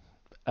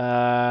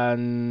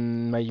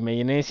and my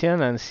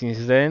imagination, and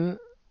since then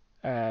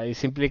I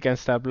simply can't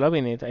stop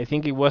loving it. I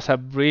think it was a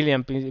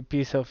brilliant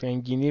piece of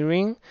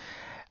engineering,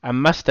 a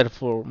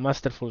masterful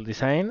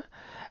design,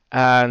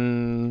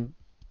 and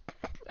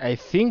I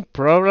think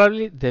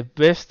probably the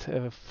best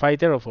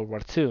fighter of World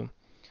War II,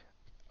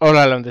 all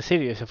along the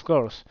series, of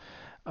course.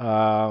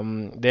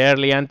 The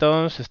early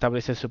Antons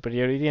established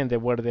superiority and they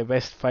were the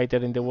best fighter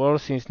in the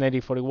world since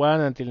 1941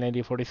 until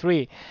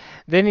 1943.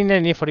 Then in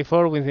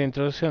 1944, with the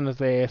introduction of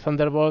the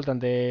Thunderbolt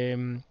and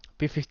the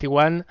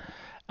P-51,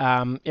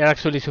 it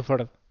actually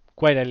suffered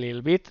quite a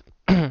little bit.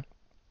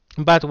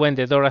 But when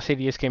the Dora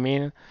series came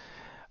in,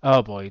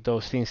 oh boy,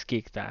 those things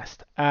kicked ass.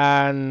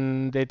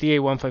 And the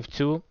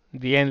TA-152,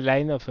 the end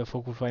line of the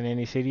Focus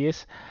 190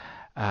 series,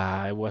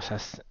 it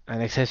was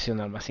an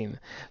exceptional machine.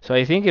 So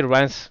I think it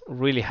runs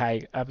really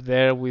high up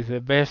there with the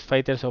best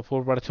fighters of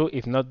World War II,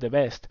 if not the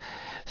best.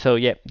 So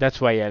yeah, that's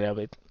why I love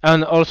it.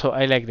 And also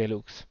I like the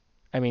looks.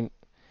 I mean,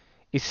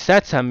 it's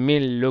such a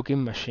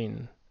mean-looking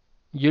machine.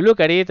 You look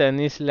at it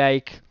and it's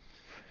like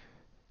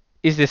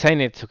it's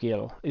designed to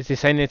kill. It's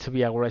designed to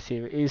be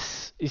aggressive.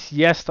 It's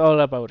just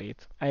all about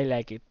it. I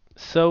like it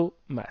so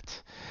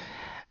much.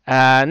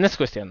 Next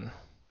question.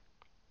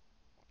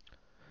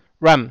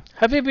 Ram,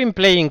 have you been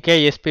playing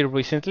KSP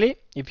recently?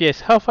 If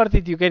yes, how far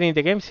did you get in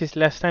the game since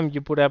last time you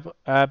put up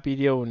a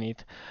video on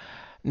it?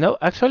 No,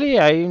 actually,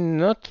 I'm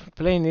not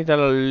playing it a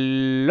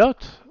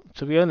lot,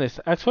 to be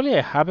honest. Actually,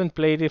 I haven't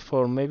played it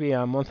for maybe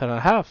a month and a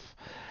half.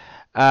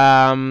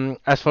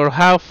 As for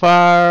how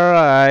far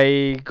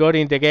I got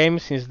in the game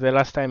since the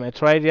last time I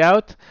tried it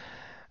out,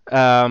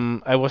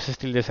 I was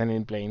still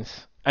designing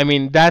planes. I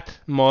mean, that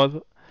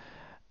mod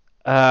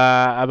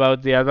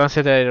about the advanced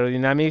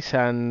aerodynamics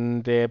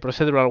and the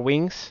procedural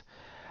wings,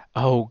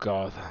 oh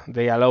god,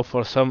 they allow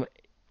for some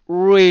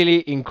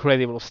really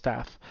incredible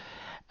stuff.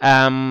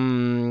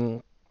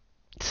 Um,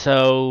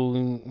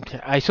 so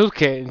I should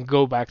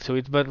go back to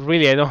it, but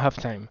really I don't have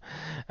time.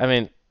 I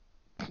mean,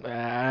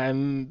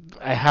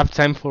 I have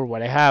time for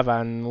what I have,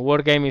 and war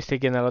game is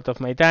taking a lot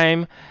of my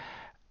time.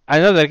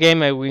 Another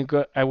game I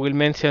will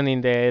mention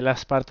in the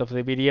last part of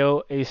the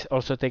video is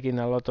also taking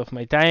a lot of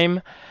my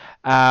time.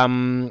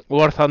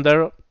 War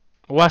Thunder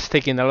was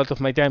taking a lot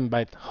of my time,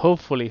 but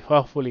hopefully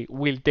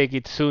will take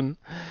it soon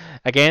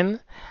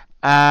again.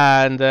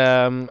 And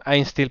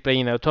I'm still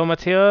playing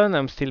Automation.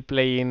 I'm still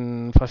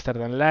playing Faster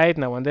Than Light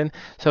now and then.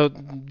 So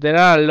there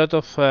are a lot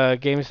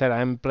of games that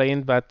I'm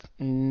playing, but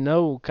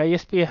no,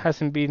 KSP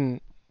hasn't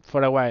been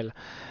for a while.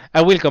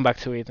 I will come back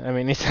to it. I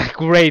mean, it's a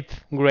great,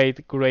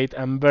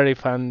 and very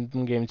fun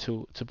game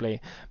to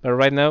play. But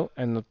right now,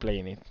 I'm not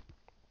playing it.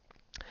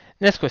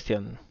 Next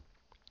question.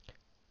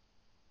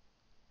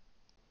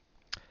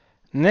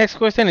 Next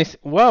question is,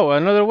 wow,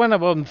 another one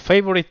about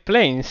favorite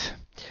planes.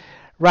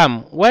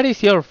 Ram, what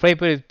is your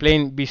favorite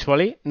plane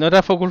visually? Not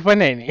a Focus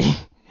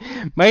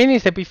 190. Mine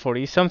is the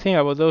P40. Something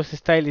about those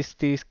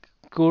stylistic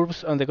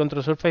curves on the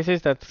control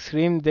surfaces that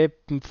scream the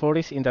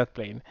 40s in that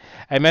plane.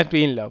 I might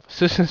be in love.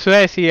 Should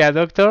I see a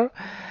doctor?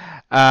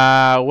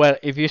 Well,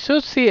 if you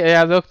should see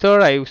a doctor,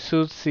 I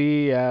should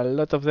see a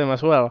lot of them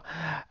as well.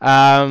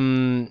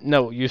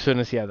 No, you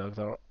shouldn't see a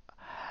doctor.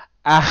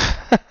 Uh,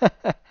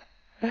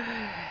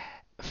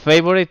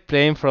 favorite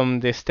plane from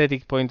the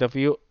aesthetic point of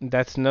view,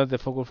 that's not the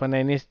Focus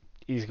 190,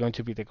 is going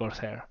to be the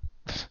Corsair.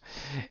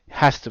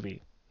 Has to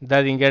be.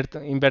 That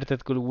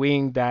inverted cool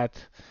wing, that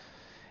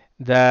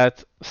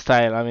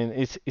style. I mean,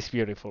 it's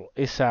beautiful.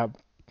 It's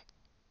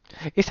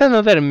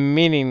another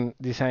meaning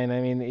design.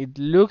 I mean, it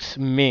looks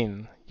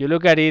mean. You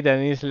look at it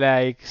and it's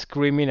like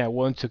screaming, "I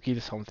want to kill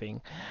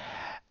something."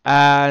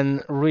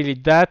 And really,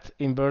 that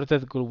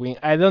inverted cool wing.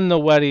 I don't know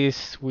what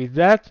is with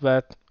that,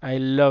 but I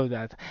love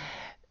that.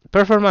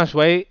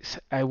 Performance-wise,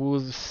 I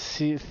would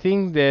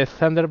think the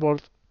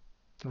Thunderbolt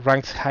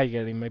ranks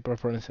higher in my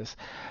preferences.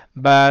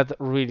 But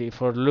really,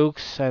 for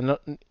looks, and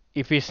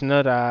if it's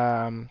not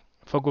a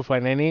Focus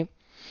 190,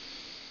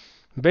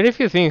 very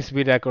few things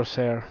beat a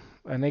Corsair,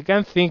 and I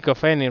can't think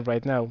of any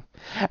right now.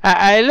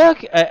 I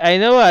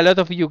know a lot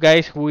of you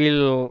guys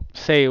will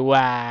say,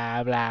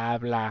 "Wow, blah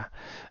blah."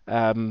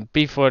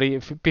 P40,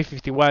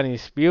 P51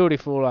 is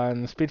beautiful,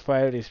 and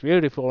Spitfire is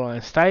beautiful,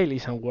 and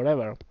stylish, and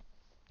whatever.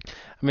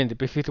 I mean, the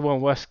P51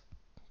 was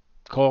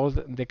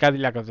called the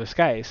Cadillac of the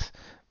skies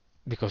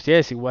because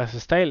yes, it was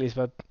stylish,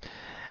 but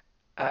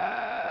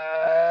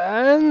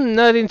I'm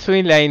not into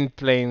inline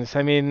planes.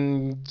 I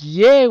mean,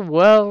 yeah,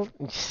 well,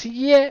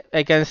 yeah,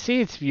 I can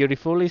see it's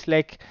beautiful. It's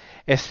like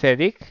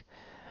aesthetic,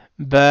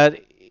 but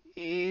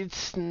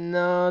it's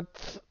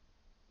not.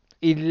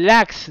 It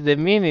lacks the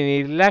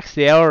meaning. It lacks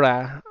the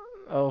aura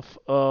of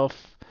of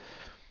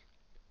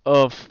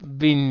of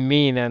being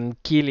mean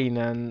and killing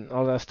and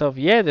all that stuff.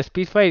 Yeah, the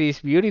Spitfire is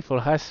beautiful,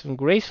 has some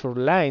graceful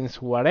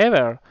lines,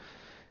 whatever,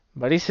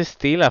 but it's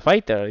still a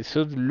fighter. It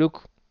should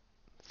look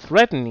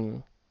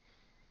threatening,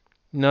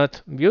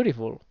 not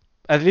beautiful.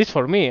 At least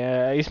for me,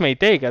 it's my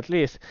take at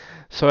least.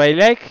 So I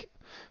like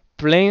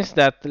planes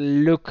that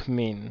look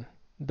mean,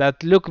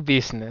 that look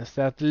business,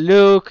 that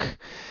look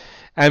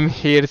I'm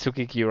here to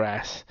kick your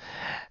ass.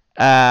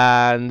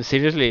 And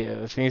seriously,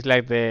 things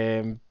like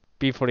the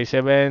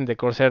P47, the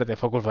Corsair, the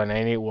Focus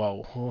 190,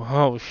 wow,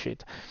 oh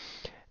shit.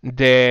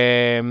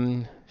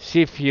 The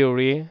Sea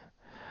Fury,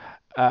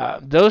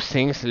 those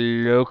things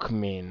look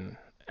mean.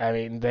 I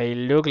mean, they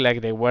look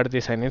like they were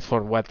designed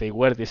for what they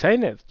were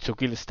designed to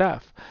kill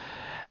stuff.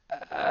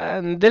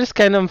 And there's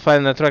kind of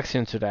an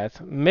attraction to that.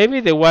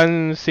 Maybe the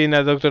one seeing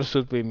a doctor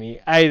should be me.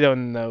 I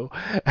don't know.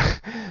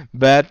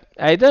 But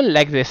I don't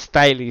like the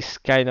stylish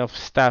kind of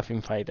stuff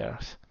in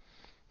fighters.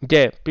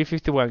 Yeah,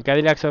 P51,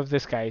 Cadillacs of the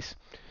Skies.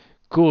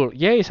 Cool.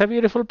 Yeah, it's a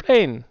beautiful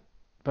plane,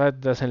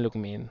 but doesn't look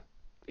mean.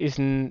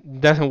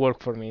 Doesn't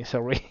work for me.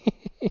 Sorry.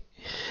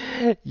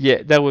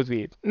 Yeah, that would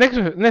be it.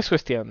 Next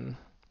question.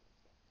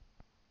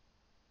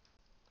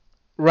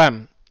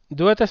 RAM.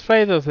 Do a test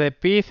flight of the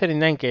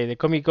P39K, the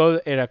Comic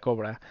Gold Era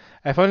Cobra.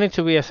 I found it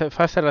to be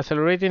faster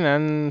accelerating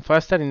and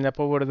faster in a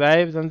power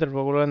dive than the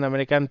regular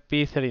American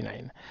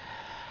P39.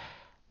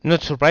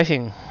 Not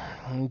surprising.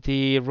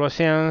 The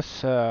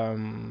Russians, I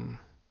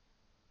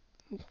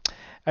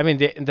mean,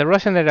 the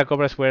Russian Era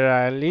Cobras were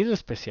a little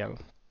special.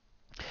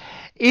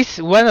 It's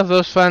one of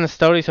those fun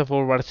stories of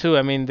World War II.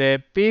 I mean,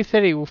 the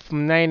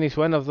P-39 is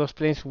one of those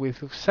planes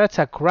with such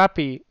a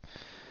crappy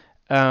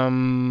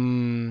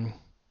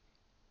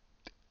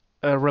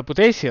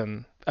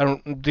reputation,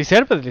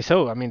 deservedly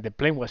so. I mean, the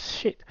plane was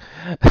shit.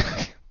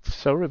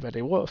 Sorry, but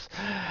it was.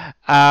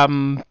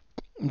 Um,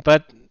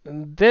 but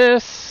there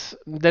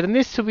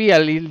needs to be a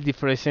little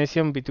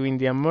differentiation between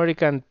the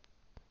American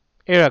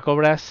era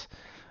Cobras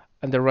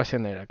and the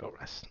Russian era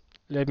Cobras.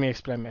 Let me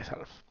explain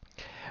myself.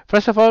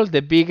 First of all,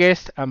 the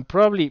biggest and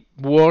probably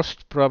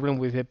worst problem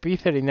with the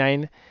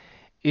P-39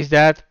 is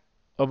that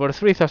over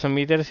 3,000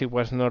 meters it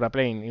was not a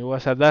plane. It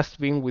was a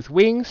dustbin with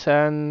wings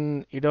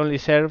and it only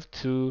served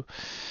to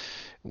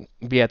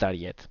be a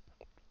target.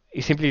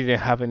 It simply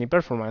didn't have any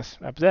performance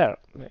up there.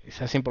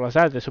 It's as simple as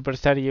that. The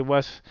superstar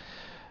was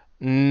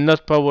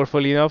not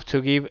powerful enough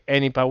to give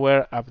any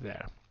power up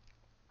there.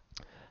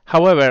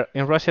 However,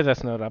 in Russia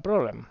that's not a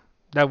problem.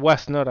 That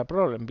was not a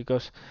problem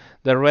because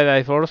the Red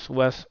Eye Force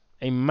was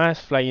a mass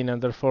flying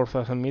under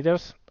 4,000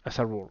 meters as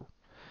a rule.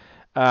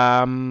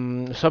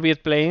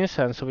 Soviet planes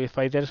and Soviet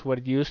fighters were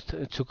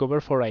used to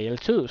cover for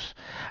IL-2s,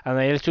 and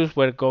IL-2s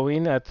were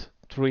going at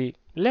 3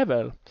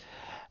 level.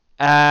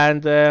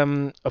 And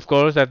of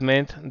course, that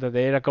meant that the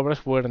air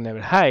covers were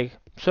never high,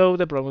 so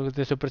the problem with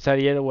the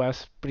supercharger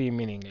was pretty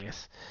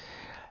meaningless.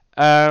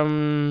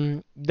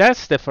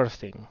 That's the first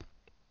thing.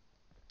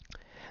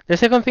 The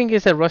second thing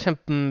is the Russian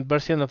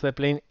version of the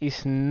plane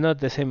is not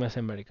the same as the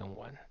American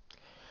one.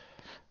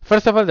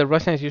 First of all, the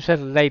Russians used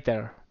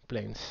lighter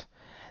planes.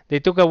 They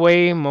took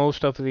away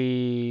most of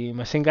the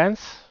machine guns.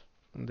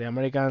 The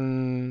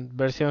American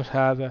versions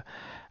had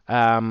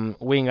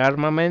wing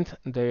armament.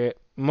 The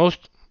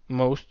most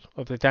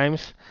of the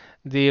times,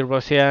 the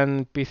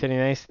Russian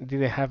P-39s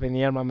didn't have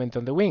any armament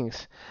on the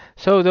wings,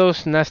 so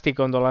those nasty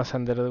gondolas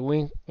under the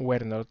wing were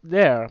not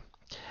there.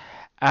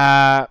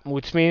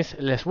 Which means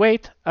less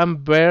weight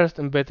and better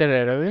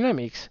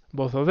aerodynamics,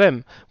 both of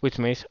them, which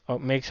makes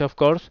of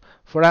course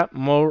for a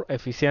more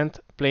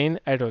efficient plane,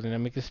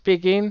 aerodynamically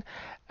speaking,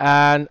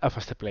 and a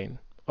faster plane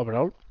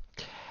overall.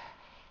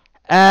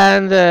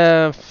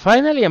 And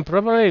finally, and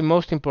probably the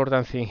most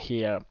important thing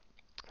here,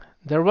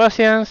 the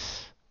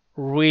Russians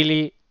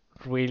really,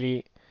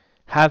 really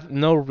had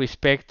no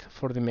respect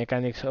for the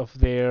mechanics of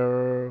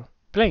their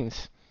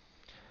planes.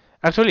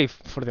 Actually,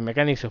 for the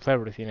mechanics of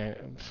everything.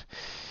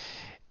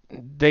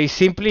 They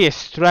simply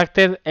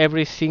extracted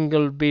every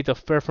single bit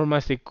of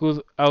performance they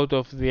could out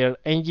of their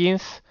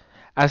engines,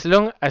 as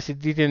long as it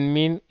didn't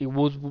mean it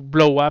would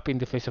blow up in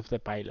the face of the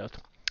pilot.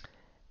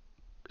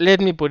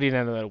 Let me put it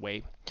another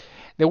way.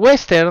 The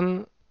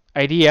Western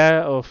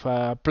idea of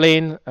a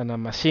plane and a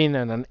machine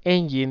and an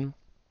engine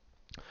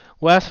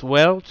was,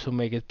 well, to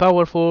make it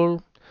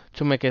powerful,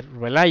 to make it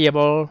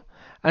reliable,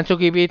 and to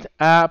give it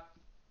a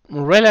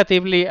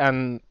relatively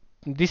and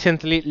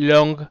decently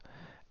long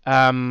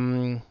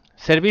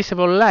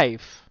serviceable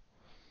life.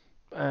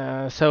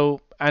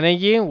 So an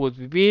engine would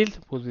be built,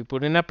 would be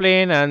put in a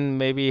plane, and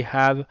maybe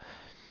have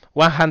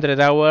 100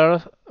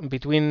 hours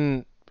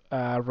between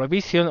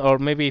revision, or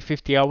maybe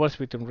 50 hours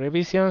between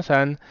revisions,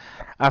 and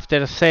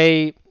after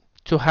say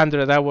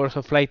 200 hours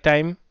of flight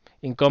time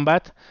in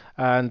combat,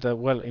 and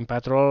well, in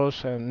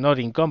patrols, not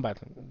in combat,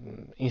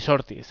 in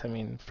sorties, I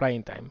mean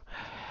flying time.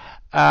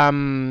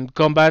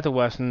 Combat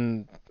was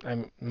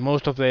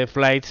most of the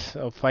flights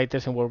of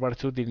fighters in World War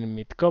II didn't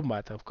meet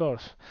combat, of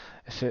course,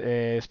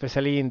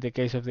 especially in the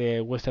case of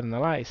the Western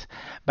Allies.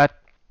 But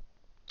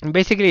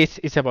basically,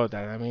 it's about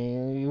that. I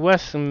mean, it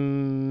was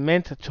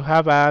meant to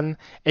have an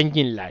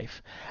engine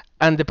life,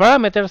 and the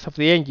parameters of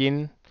the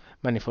engine,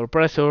 manifold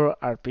pressure,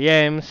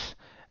 RPMs,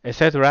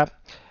 etc.,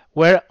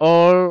 were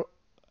all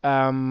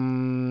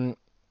um,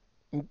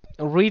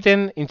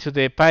 written into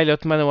the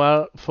pilot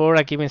manual for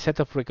a given set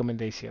of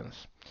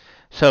recommendations.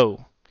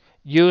 So,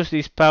 use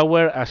this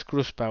power as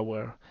cruise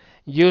power.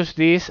 Use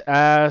this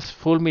as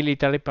full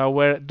military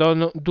power.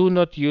 Do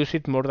not use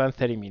it more than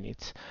 30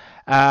 minutes.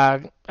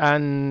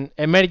 And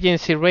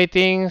emergency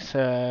ratings,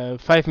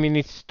 5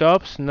 minutes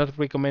tops, not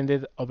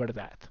recommended over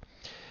that.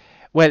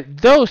 Well,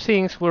 those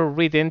things were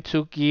written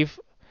to give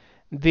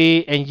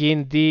the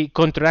engine the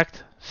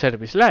contract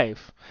service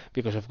life,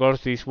 because of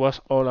course this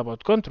was all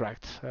about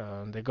contracts.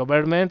 The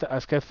government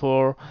asked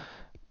for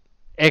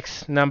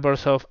X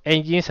numbers of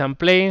engines and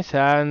planes,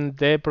 and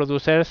the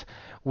producers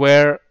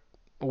were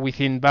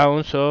within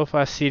bounds of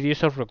a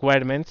series of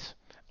requirements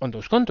on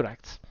those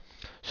contracts.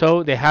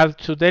 So they had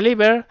to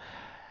deliver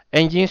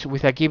engines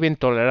with a given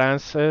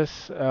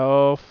tolerances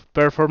of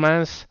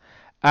performance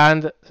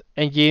and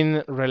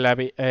engine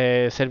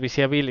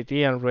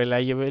serviceability and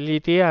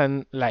reliability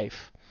and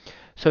life.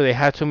 So they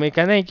had to make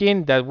an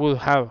engine that would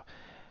have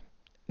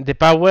the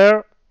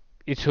power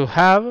it should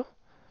have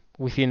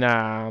within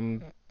a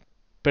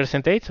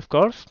percentage, of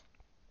course.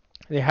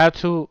 They had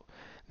to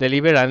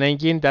deliver an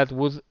engine that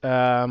would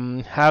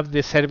have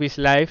the service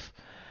life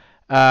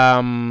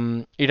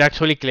it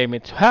actually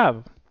claimed to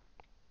have.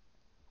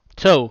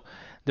 So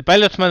the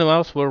pilot's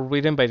manuals were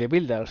written by the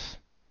builders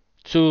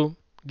to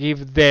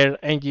give their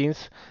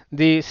engines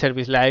the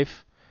service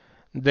life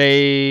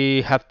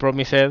they had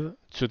promised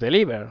to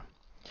deliver.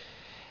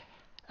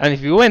 And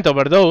if you went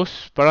over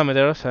those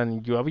parameters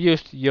and you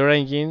abused your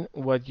engine,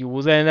 what you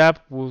would end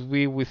up would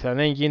be with an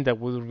engine that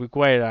would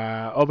require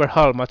an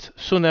overhaul much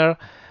sooner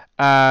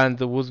and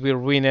would be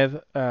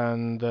ruined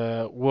and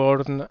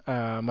worn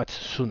much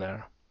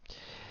sooner.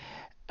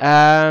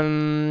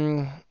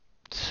 Um,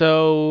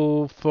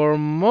 so for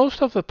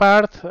most of the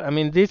part, I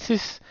mean, this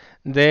is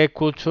the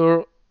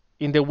culture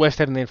in the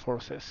Western Air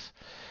Forces.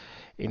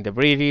 In the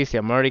British, the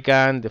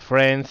American, the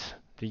French,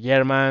 the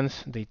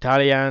Germans, the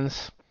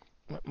Italians,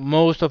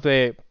 most of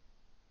the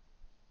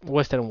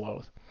Western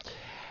world.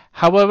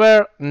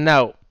 However,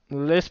 now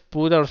let's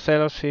put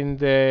ourselves in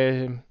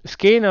the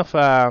skin of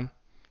a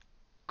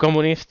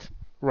communist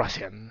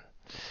Russian,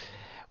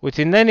 which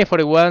in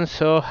 1941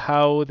 saw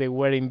how they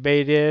were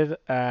invaded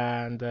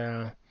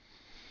and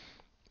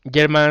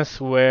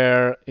Germans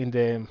were in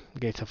the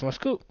gates of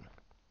Moscow.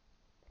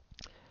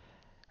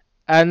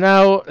 And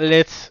now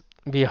let's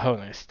be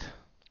honest.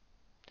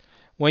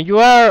 When you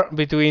are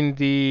between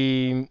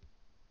the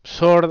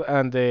sword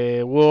and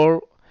the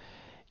war,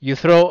 you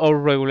throw all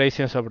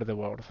regulations over the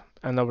board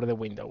and over the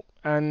window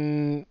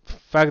and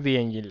fuck the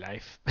engine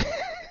life.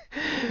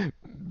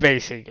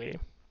 Basically.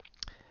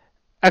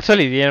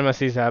 Actually, the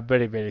Hermes is a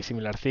very, very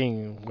similar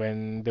thing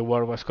when the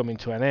war was coming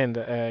to an end.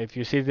 If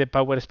you see the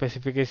power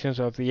specifications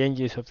of the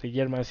engines of the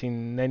Germans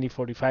in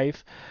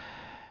 1945,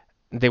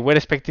 they were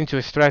expecting to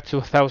extract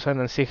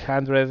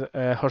 2,600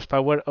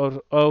 horsepower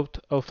out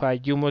of a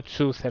U-Mod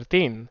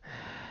 213.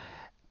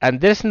 And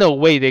there's no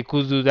way they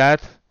could do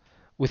that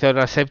without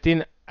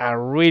accepting a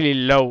really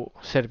low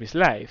service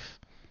life.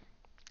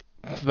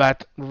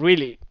 But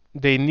really,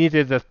 they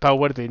needed that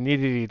power, they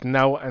needed it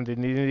now, and they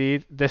needed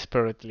it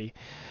desperately.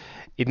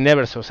 It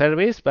never saw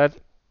service, but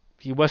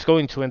it was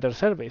going to enter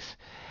service.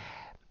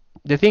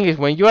 The thing is,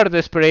 when you are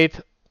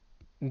desperate,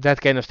 that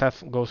kind of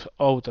stuff goes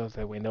out of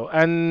the window.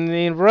 And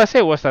in Russia,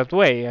 it was that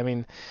way. I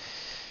mean,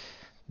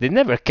 they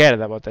never cared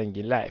about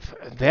engine life.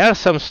 There are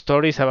some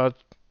stories about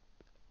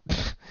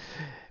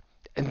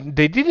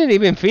they didn't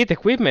even fit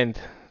equipment.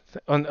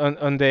 on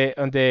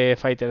the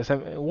fighters.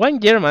 One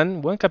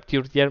German, one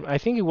captured German. I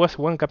think it was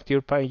one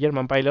captured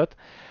German pilot.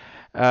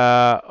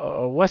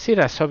 Or was it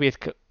a Soviet?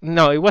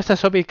 No, it was a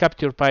Soviet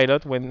captured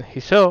pilot. When he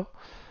saw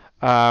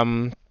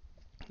um,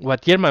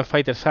 what German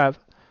fighters had,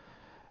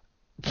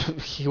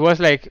 he was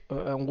like,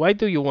 "Why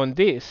do you want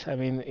this? I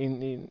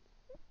mean,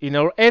 in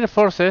our air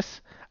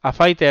forces, a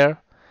fighter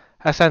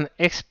has an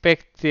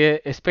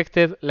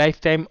expected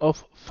lifetime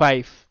of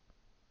five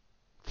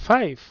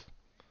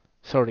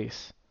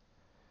sorries.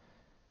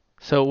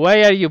 So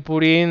why are you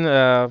putting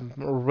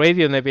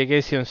radio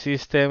navigation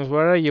systems?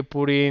 Why are you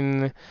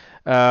putting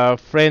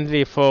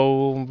friendly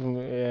foe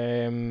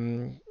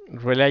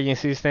relaying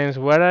systems?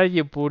 Why are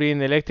you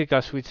putting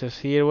electrical switches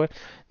here?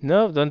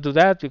 No, don't do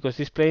that because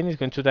this plane is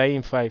going to die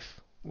in five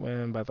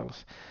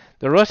battles.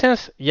 The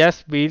Russians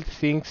just build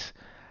things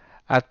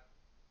at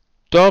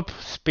top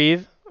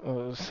speed,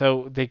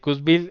 so they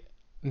could build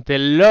the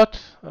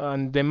lot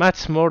and the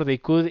much more they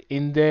could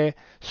in the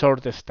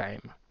shortest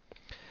time.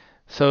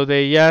 So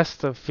they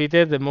just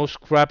fitted the most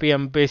crappy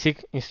and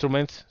basic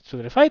instruments to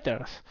the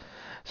fighters.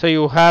 So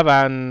you have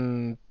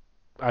an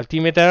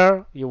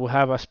altimeter, you will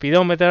have a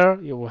speedometer,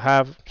 you will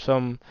have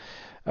some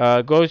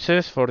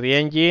gauges for the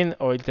engine,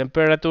 oil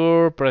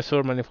temperature,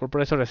 pressure, manifold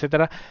pressure,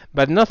 etc.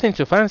 But nothing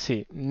too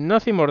fancy,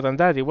 nothing more than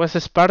that. It was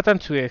Spartan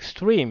to the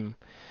extreme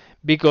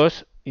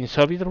because in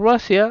Soviet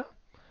Russia,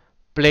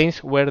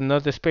 planes were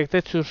not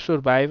expected to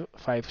survive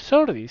five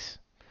sorties.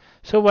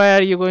 So why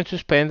are you going to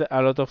spend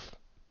a lot of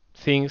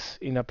things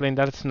in a plane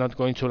that's not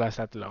going to last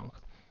that long?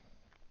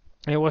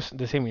 It was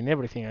the same in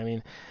everything. I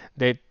mean,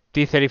 the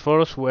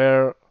T-34s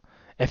were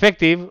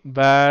effective,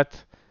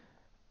 but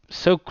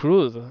so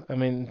crude. I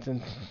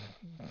mean,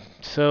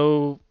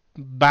 so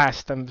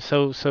vast and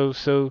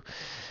so.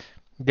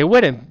 They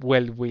weren't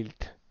well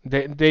built.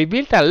 They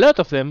built a lot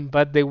of them,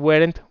 but they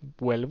weren't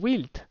well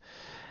built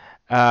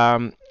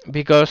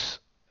because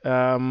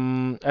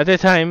at the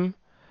time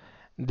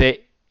the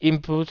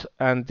input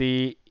and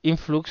the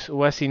influx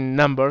was in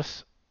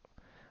numbers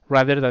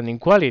rather than in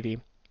quality.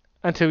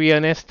 And to be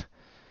honest,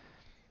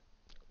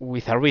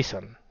 with a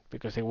reason,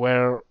 because they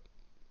were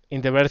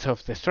in the verge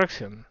of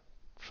destruction.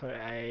 So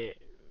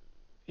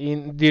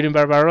during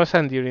Barbarossa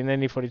and during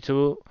any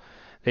 42,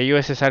 the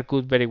USSR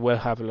could very well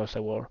have lost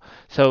the war.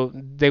 So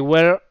they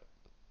were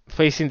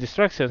facing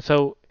destruction.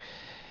 So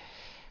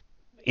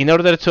in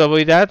order to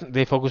avoid that,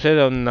 they focused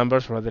on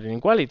numbers rather than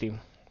in quality,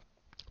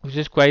 which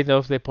is quite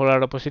of the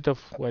polar opposite of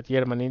what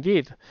Germany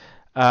did in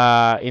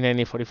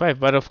 1945.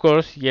 But of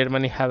course,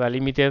 Germany had a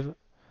limited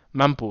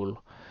manpool,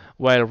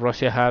 while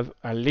Russia had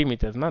a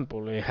limited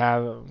manpool. They had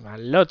a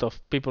lot of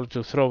people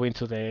to throw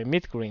into the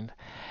midgreen.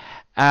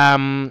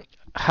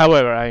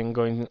 However, I'm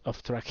going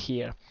off track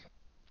here.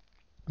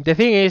 The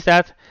thing is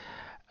that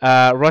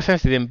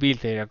Russians didn't build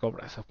the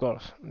Cobras, of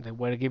course. They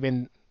were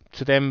given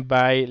to them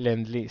by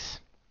Lend-Lease.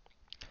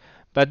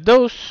 But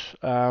those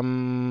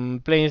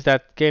planes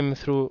that came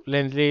through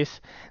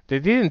Lend-Lease, they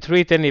didn't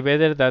treat any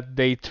better than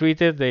they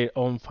treated their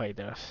own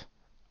fighters.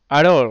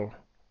 At all.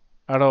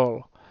 At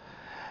all.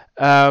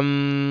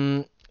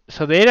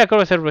 So the air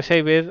cobras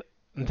received,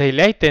 they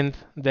lightened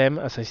them,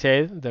 as I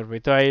said, they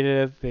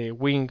retired the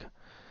wing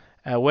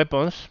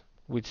weapons,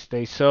 which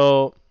they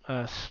saw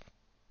as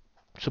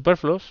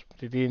superfluous.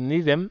 They didn't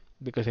need them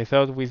because they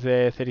thought with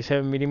the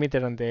 37mm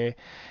and the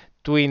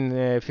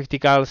twin 50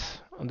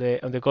 cals on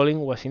the column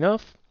was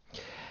enough.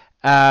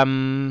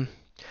 But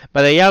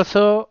they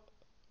also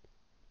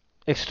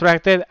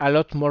extracted a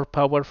lot more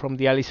power from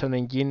the Allison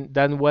engine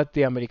than what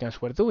the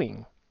Americans were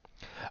doing.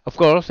 Of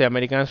course, the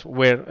Americans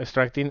were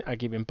extracting a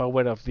given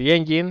power of the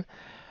engine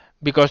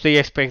because they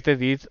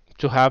expected it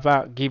to have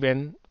a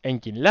given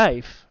engine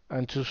life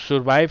and to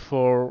survive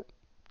for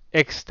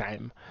X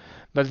time.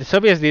 But the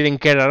Soviets didn't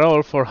care at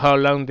all for how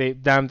long the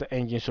damned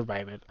engine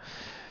survived.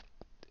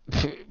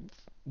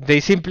 They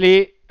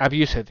simply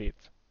abused it.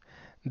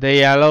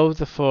 They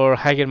allowed for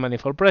higher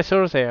manifold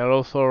pressures, they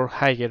allowed for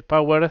higher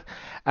power,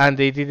 and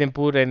they didn't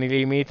put any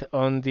limit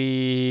on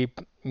the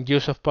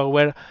use of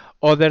power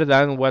other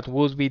than what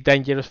would be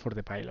dangerous for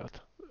the pilot.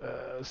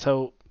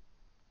 So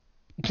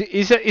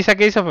it's a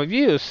case of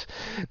abuse.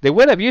 They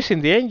were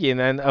abusing the engine,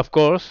 and of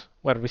course,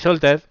 what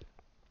resulted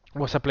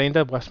was a plane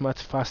that was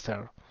much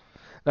faster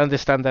than the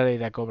standard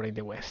area cover in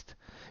the West,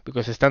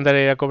 because the standard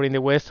area cover in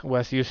the West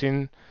was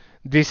using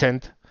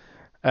decent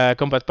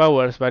combat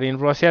powers, but in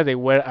Russia they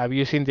were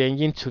abusing the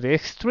engine to the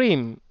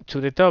extreme,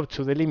 to the top,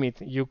 to the limit.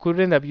 You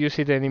couldn't abuse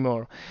it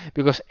anymore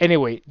because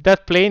anyway,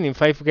 that plane in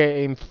five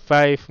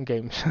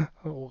games,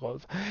 oh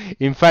God,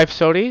 in five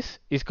stories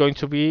is going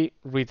to be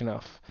written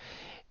off,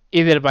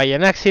 either by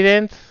an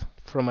accident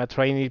from a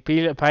trainee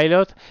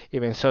pilot,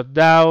 even shot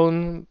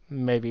down,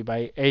 maybe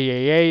by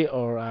AAA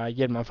or a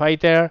German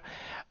fighter,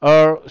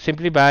 or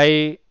simply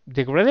by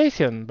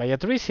degradation, by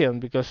attrition,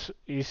 because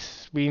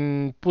it's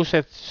been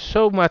pushed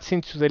so much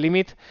into the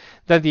limit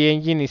that the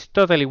engine is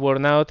totally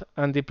worn out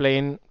and the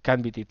plane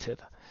can be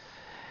ditched.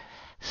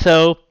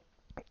 So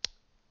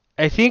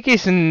I think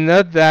it's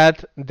not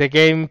that the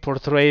game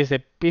portrays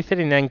the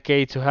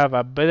P39K to have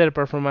a better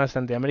performance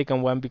than the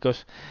American one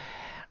because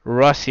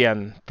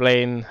Russian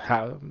plane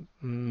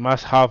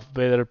must have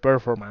better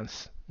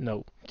performance.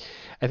 No.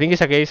 I think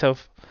it's a case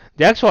of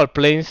the actual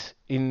planes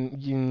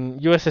in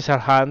USSR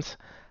hands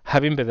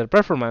having better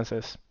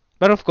performances,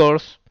 but of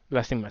course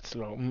lasting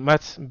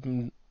much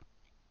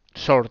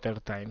shorter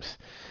times,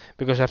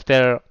 because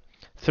after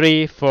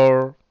 3,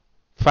 4,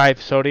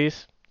 5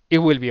 sorties, it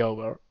will be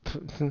over.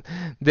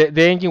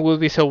 The engine will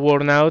be so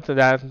worn out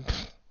that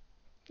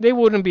they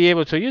wouldn't be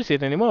able to use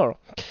it anymore.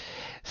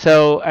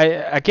 So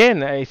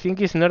again, I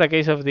think it's not a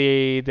case of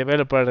the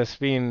developers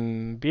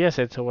being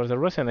biased towards the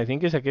Russian. I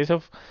think it's a case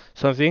of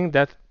something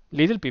that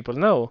little people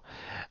know.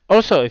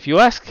 Also, if you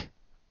ask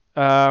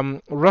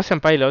Russian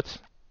pilots,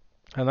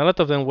 and a lot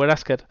of them were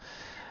asked,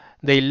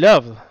 they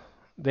loved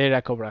the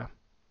Era Cobra.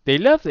 They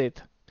loved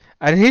it,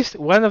 and it's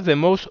one of the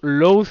most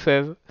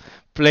loathed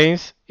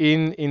planes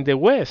in the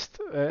West.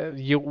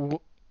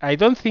 I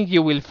don't think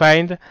you will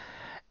find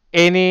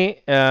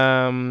any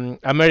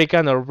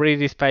American or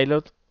British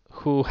pilot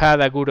who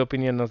had a good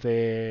opinion of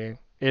the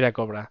Era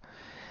Cobra.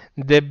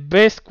 The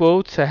best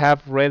quotes I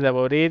have read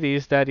about it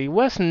is that it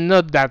was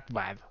not that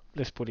bad.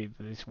 Let's put it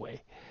this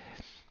way.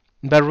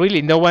 But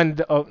really, no one,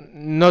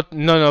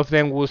 none of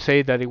them would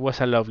say that it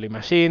was a lovely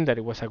machine, that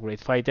it was a great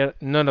fighter.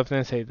 None of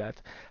them say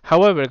that.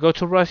 However, go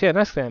to Russia and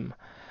ask them,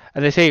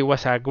 and they say it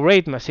was a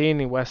great machine.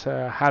 It was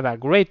had a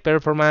great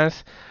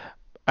performance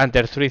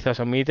under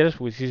 3,000 meters,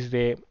 which is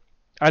the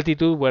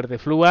altitude where they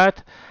flew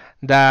at.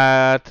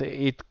 That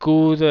it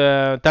could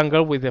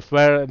tangle with the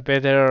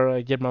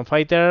better German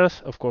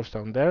fighters, of course,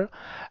 down there,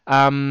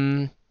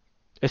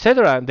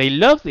 etc. They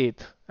loved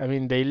it. I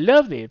mean, they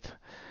loved it.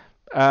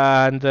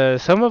 And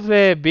some of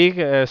the big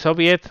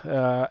Soviet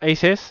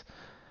aces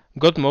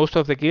got most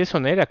of the kills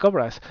on Era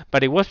Cobras,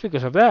 but it was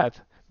because of that,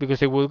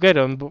 because they would get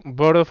on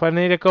board of an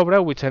Era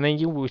Cobra with an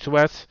engine which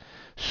was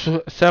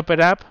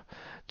super up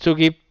to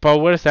give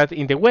powers that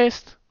in the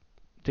West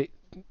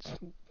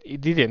it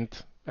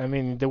didn't. I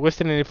mean, the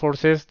Western Air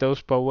Forces,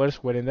 those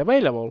powers weren't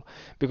available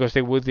because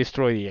they would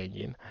destroy the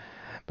engine.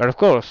 But of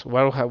course,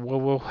 what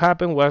will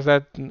happen was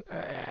that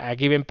a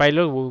given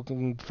pilot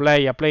would fly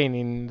a plane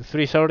in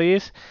 3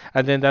 sorties,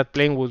 and then that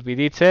plane would be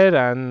ditched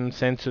and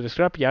sent to the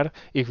scrapyard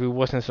if it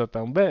wasn't shot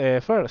down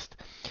first.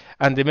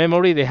 And the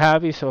memory they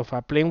have is of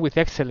a plane with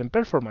excellent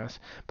performance.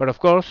 But of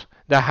course,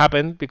 that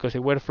happened because they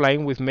were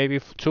flying with maybe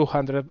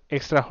 200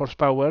 extra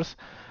horsepowers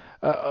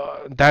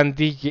than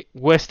the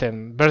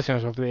Western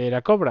versions of the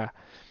Era Cobra,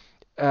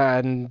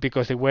 and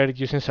because they were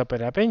using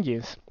super up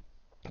engines.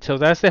 So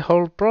that's the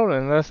whole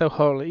problem. That's the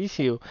whole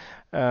issue.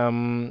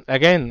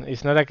 Again,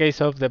 it's not a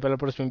case of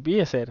developers being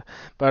biased,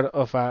 but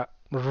of a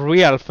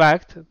real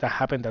fact that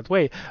happened that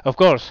way. Of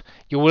course,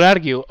 you will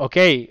argue,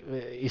 okay,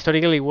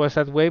 historically it was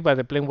that way, but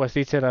the plane was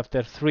ditched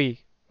after 3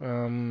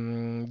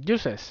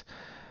 uses.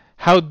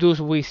 How do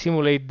we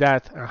simulate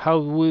that? And how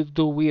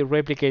do we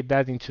replicate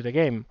that into the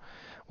game?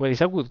 Well,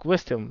 it's a good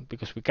question,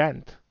 because we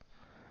can't.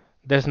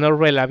 There's no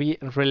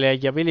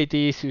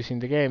reliability issues in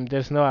the game.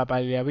 There's no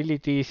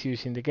availability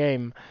issues in the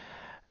game.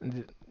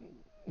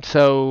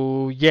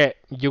 So yeah,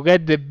 you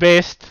get the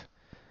best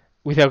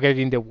without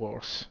getting the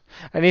worst.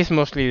 And it's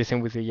mostly the same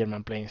with the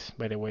German planes,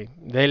 by the way.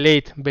 The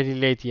very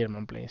late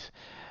German planes.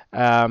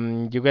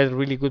 You get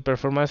really good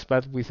performance,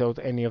 but without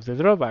any of the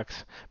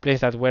drawbacks. Planes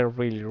that were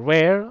really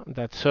rare,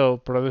 that saw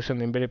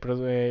production in very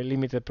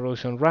limited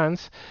production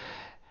runs,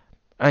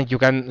 and you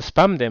can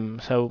spam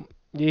them. So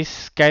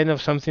this kind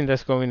of something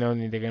that's going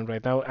on in the game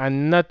right now,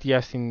 and not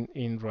just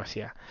in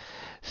Russia.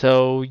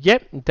 So yeah,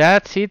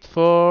 that's it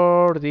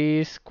for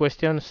this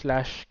question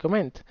slash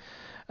comment.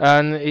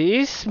 And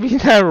it's been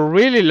a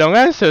really long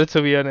answer,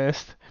 to be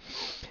honest.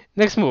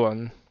 Next move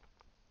on.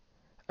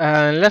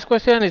 And last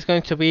question is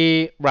going to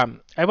be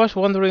Ram. I was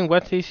wondering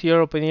what is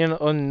your opinion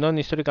on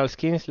non-historical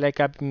skins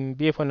like a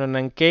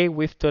BF-109K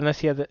with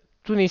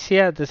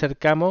Tunisia desert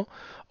camo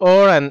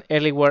or an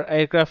early war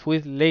aircraft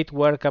with late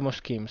war camo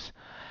schemes.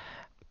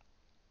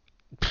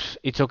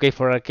 It's okay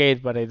for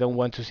arcade, but I don't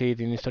want to see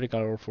it in historical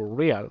or for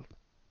real.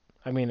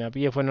 I mean, a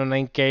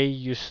BF-109K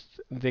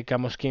used the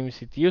camo schemes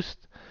it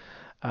used.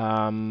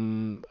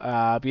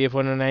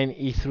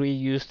 BF-109E3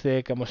 used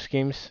the camo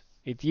schemes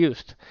it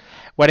used.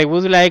 What I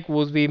would like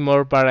would be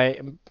more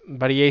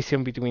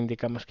variation between the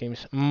camo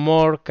schemes,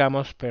 more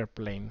camos per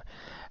plane,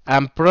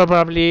 and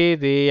probably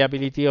the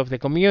ability of the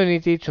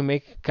community to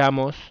make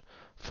camos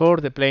for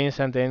the planes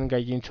and then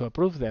Gaijin to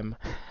approve them.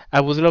 I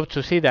would love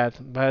to see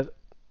that, but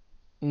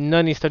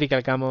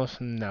non-historical camos,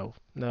 no.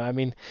 No, I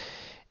mean,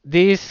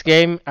 this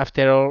game,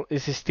 after all,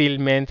 is still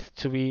meant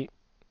to be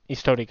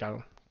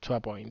historical to a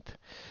point.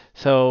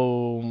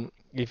 So,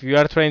 if you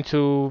are trying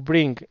to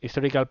bring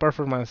historical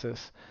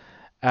performances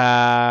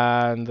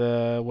and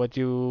what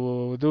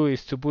you do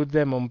is to put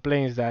them on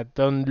planes that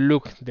don't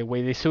look the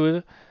way they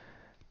should,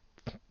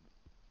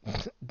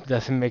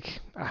 doesn't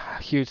make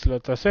a huge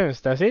lot of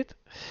sense, does it?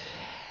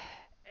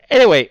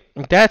 Anyway,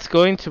 that's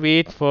going to be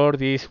it for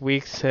this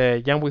week's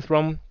Young with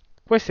Rome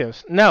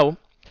questions. Now,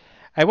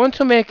 I want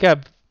to make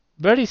a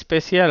very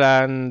special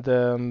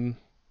and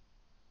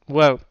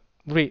well,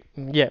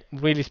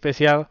 really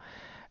special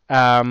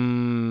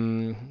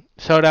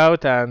shout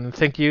out and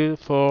thank you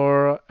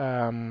for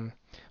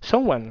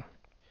someone.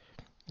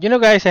 You know,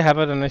 guys, I have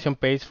a donation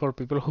page for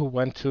people who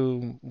want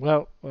to,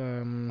 well,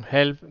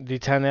 help the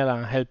channel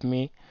and help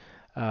me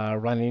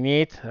running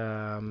it,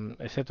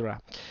 etc.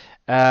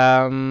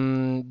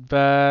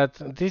 But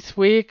this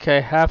week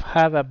I have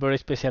had a very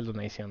special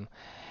donation.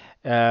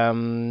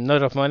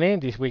 Not of money.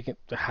 This week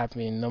have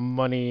been no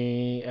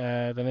money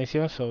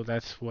donation, so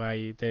that's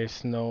why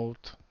there's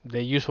not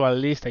the usual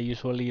list I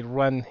usually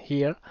run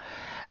here.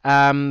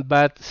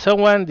 But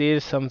someone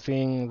did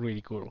something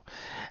really cool.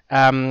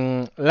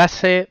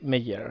 Lasse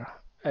Meyer.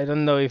 I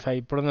don't know if I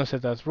pronounced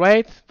that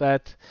right,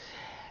 but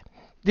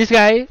this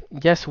guy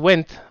just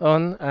went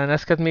on and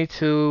asked me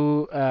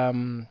to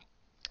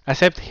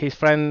accept his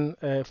friend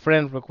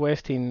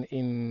request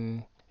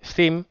in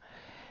Steam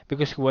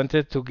because he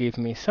wanted to give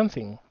me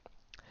something.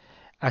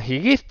 And he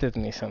gifted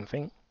me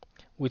something,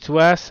 which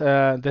was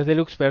the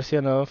deluxe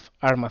version of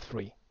Arma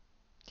 3.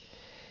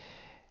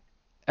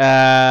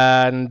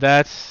 And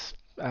that's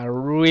a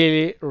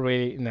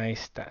really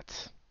nice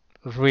stats.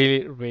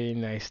 Really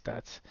nice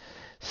stats.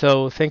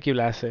 So thank you,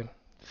 Lasse.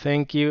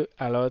 Thank you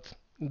a lot.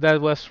 That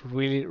was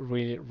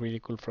really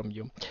cool from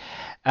you.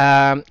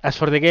 As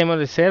for the game on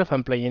itself,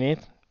 I'm playing it.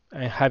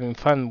 I'm having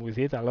fun with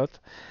it a lot.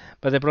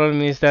 But the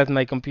problem is that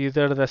my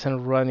computer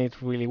doesn't run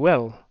it really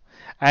well.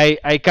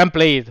 I can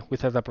play it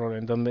without a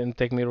problem. Don't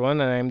take me wrong,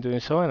 and I'm doing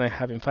so, and I'm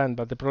having fun.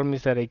 But the problem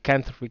is that I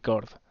can't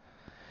record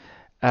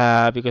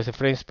because the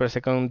frames per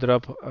second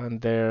drop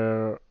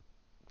under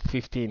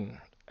 15,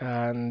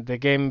 and the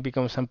game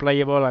becomes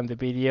unplayable, and the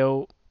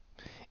video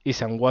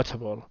is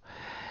unwatchable.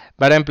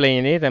 But I'm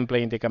playing it. I'm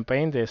playing the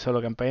campaign, the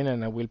solo campaign,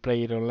 and I will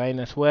play it online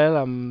as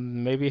well.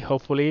 Maybe,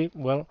 hopefully,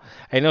 well,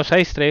 I know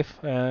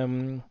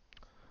Sidestrafe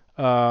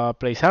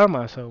plays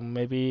Arma, so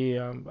maybe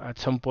at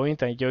some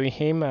point I join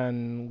him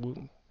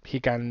and he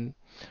can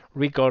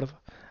record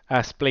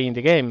us playing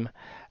the game.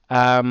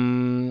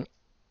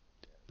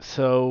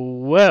 So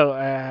well,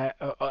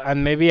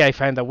 and maybe I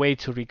find a way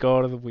to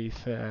record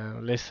with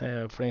less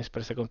frames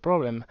per second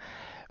problem.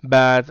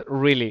 But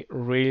really,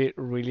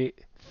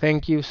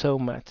 thank you so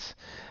much.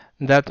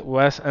 That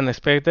was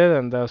unexpected,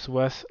 and that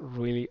was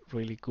really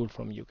cool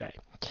from you guys.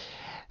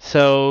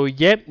 So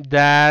yep,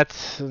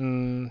 that's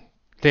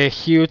the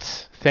huge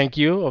thank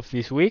you of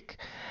this week.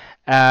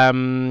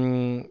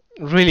 Really,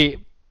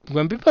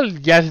 when people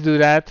just do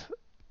that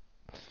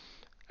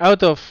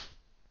out of,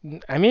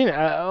 I mean,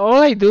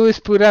 all I do is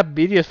put up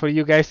videos for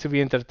you guys to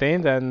be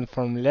entertained and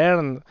from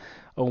learn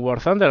on War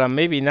Thunder, and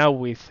maybe now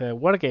with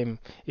Wargame,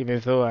 even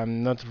though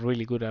I'm not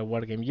really good at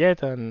Wargame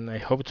yet, and I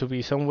hope to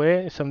be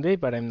somewhere someday,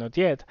 but I'm not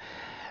yet.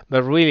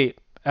 But really,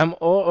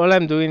 all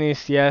I'm doing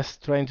is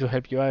just trying to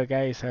help you out,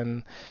 guys,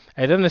 and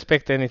I don't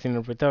expect anything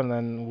in return.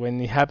 And when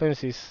it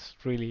happens, it's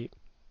really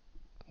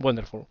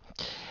wonderful.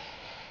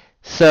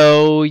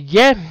 So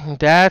yeah,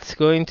 that's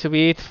going to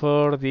be it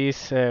for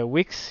this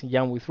week's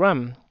Young with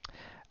Ram.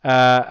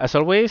 As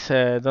always,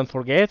 don't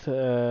forget,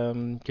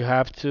 you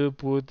have to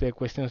put the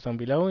questions down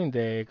below in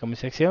the comment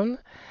section.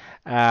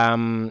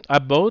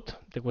 Upvote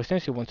the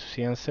questions you want to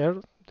see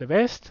answered the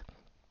best.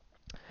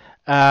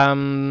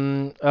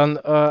 And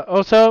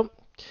also,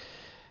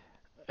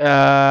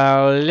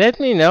 let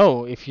me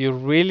know if you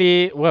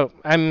really, well,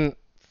 I'm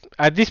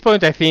at this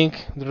point, I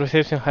think the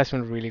reception has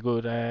been really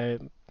good.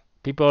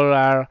 People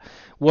are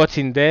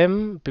watching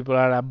them, people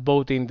are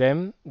voting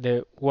them,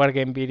 the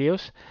wargame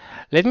videos.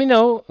 Let me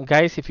know,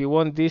 guys, if you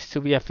want this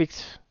to be a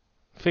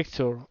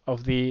fixture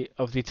of the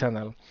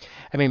channel.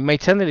 I mean, my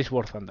channel is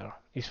War Thunder.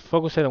 It's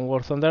focused on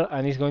War Thunder,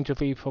 and it's going to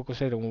be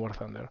focused on War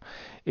Thunder.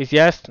 It's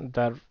just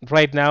that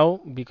right now,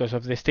 because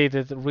of the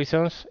stated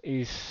reasons,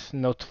 is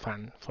not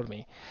fun for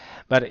me.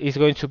 But it's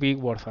going to be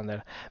War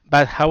Thunder.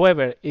 But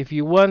however, if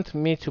you want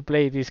me to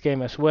play this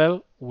game as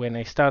well, when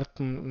I start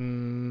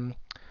playing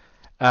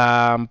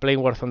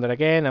War Thunder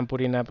again and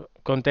putting up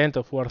content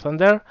of War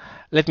Thunder,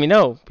 let me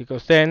know,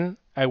 because then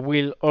I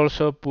will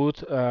also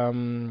put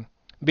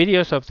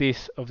videos of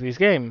this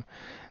game.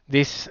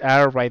 These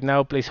are right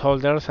now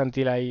placeholders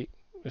until I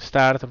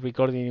start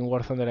recording in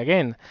War Thunder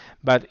again.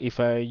 But if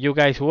you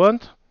guys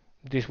want,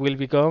 this will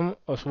become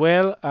as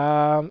well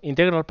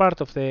integral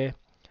part of the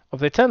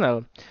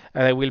channel,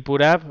 and I will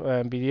put up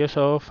videos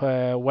of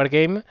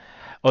Wargame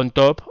on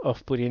top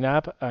of putting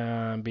up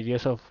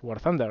videos of War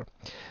Thunder.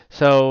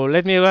 So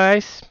let me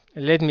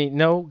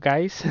know,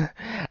 guys,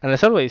 and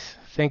as always,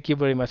 thank you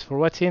very much for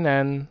watching,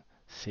 and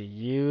see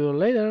you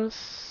later.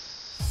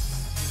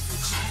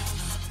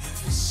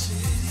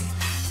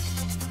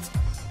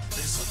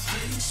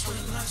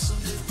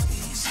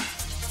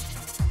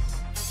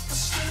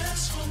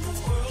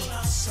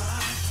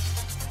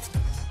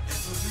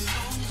 Every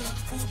longer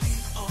will be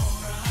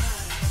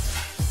alright.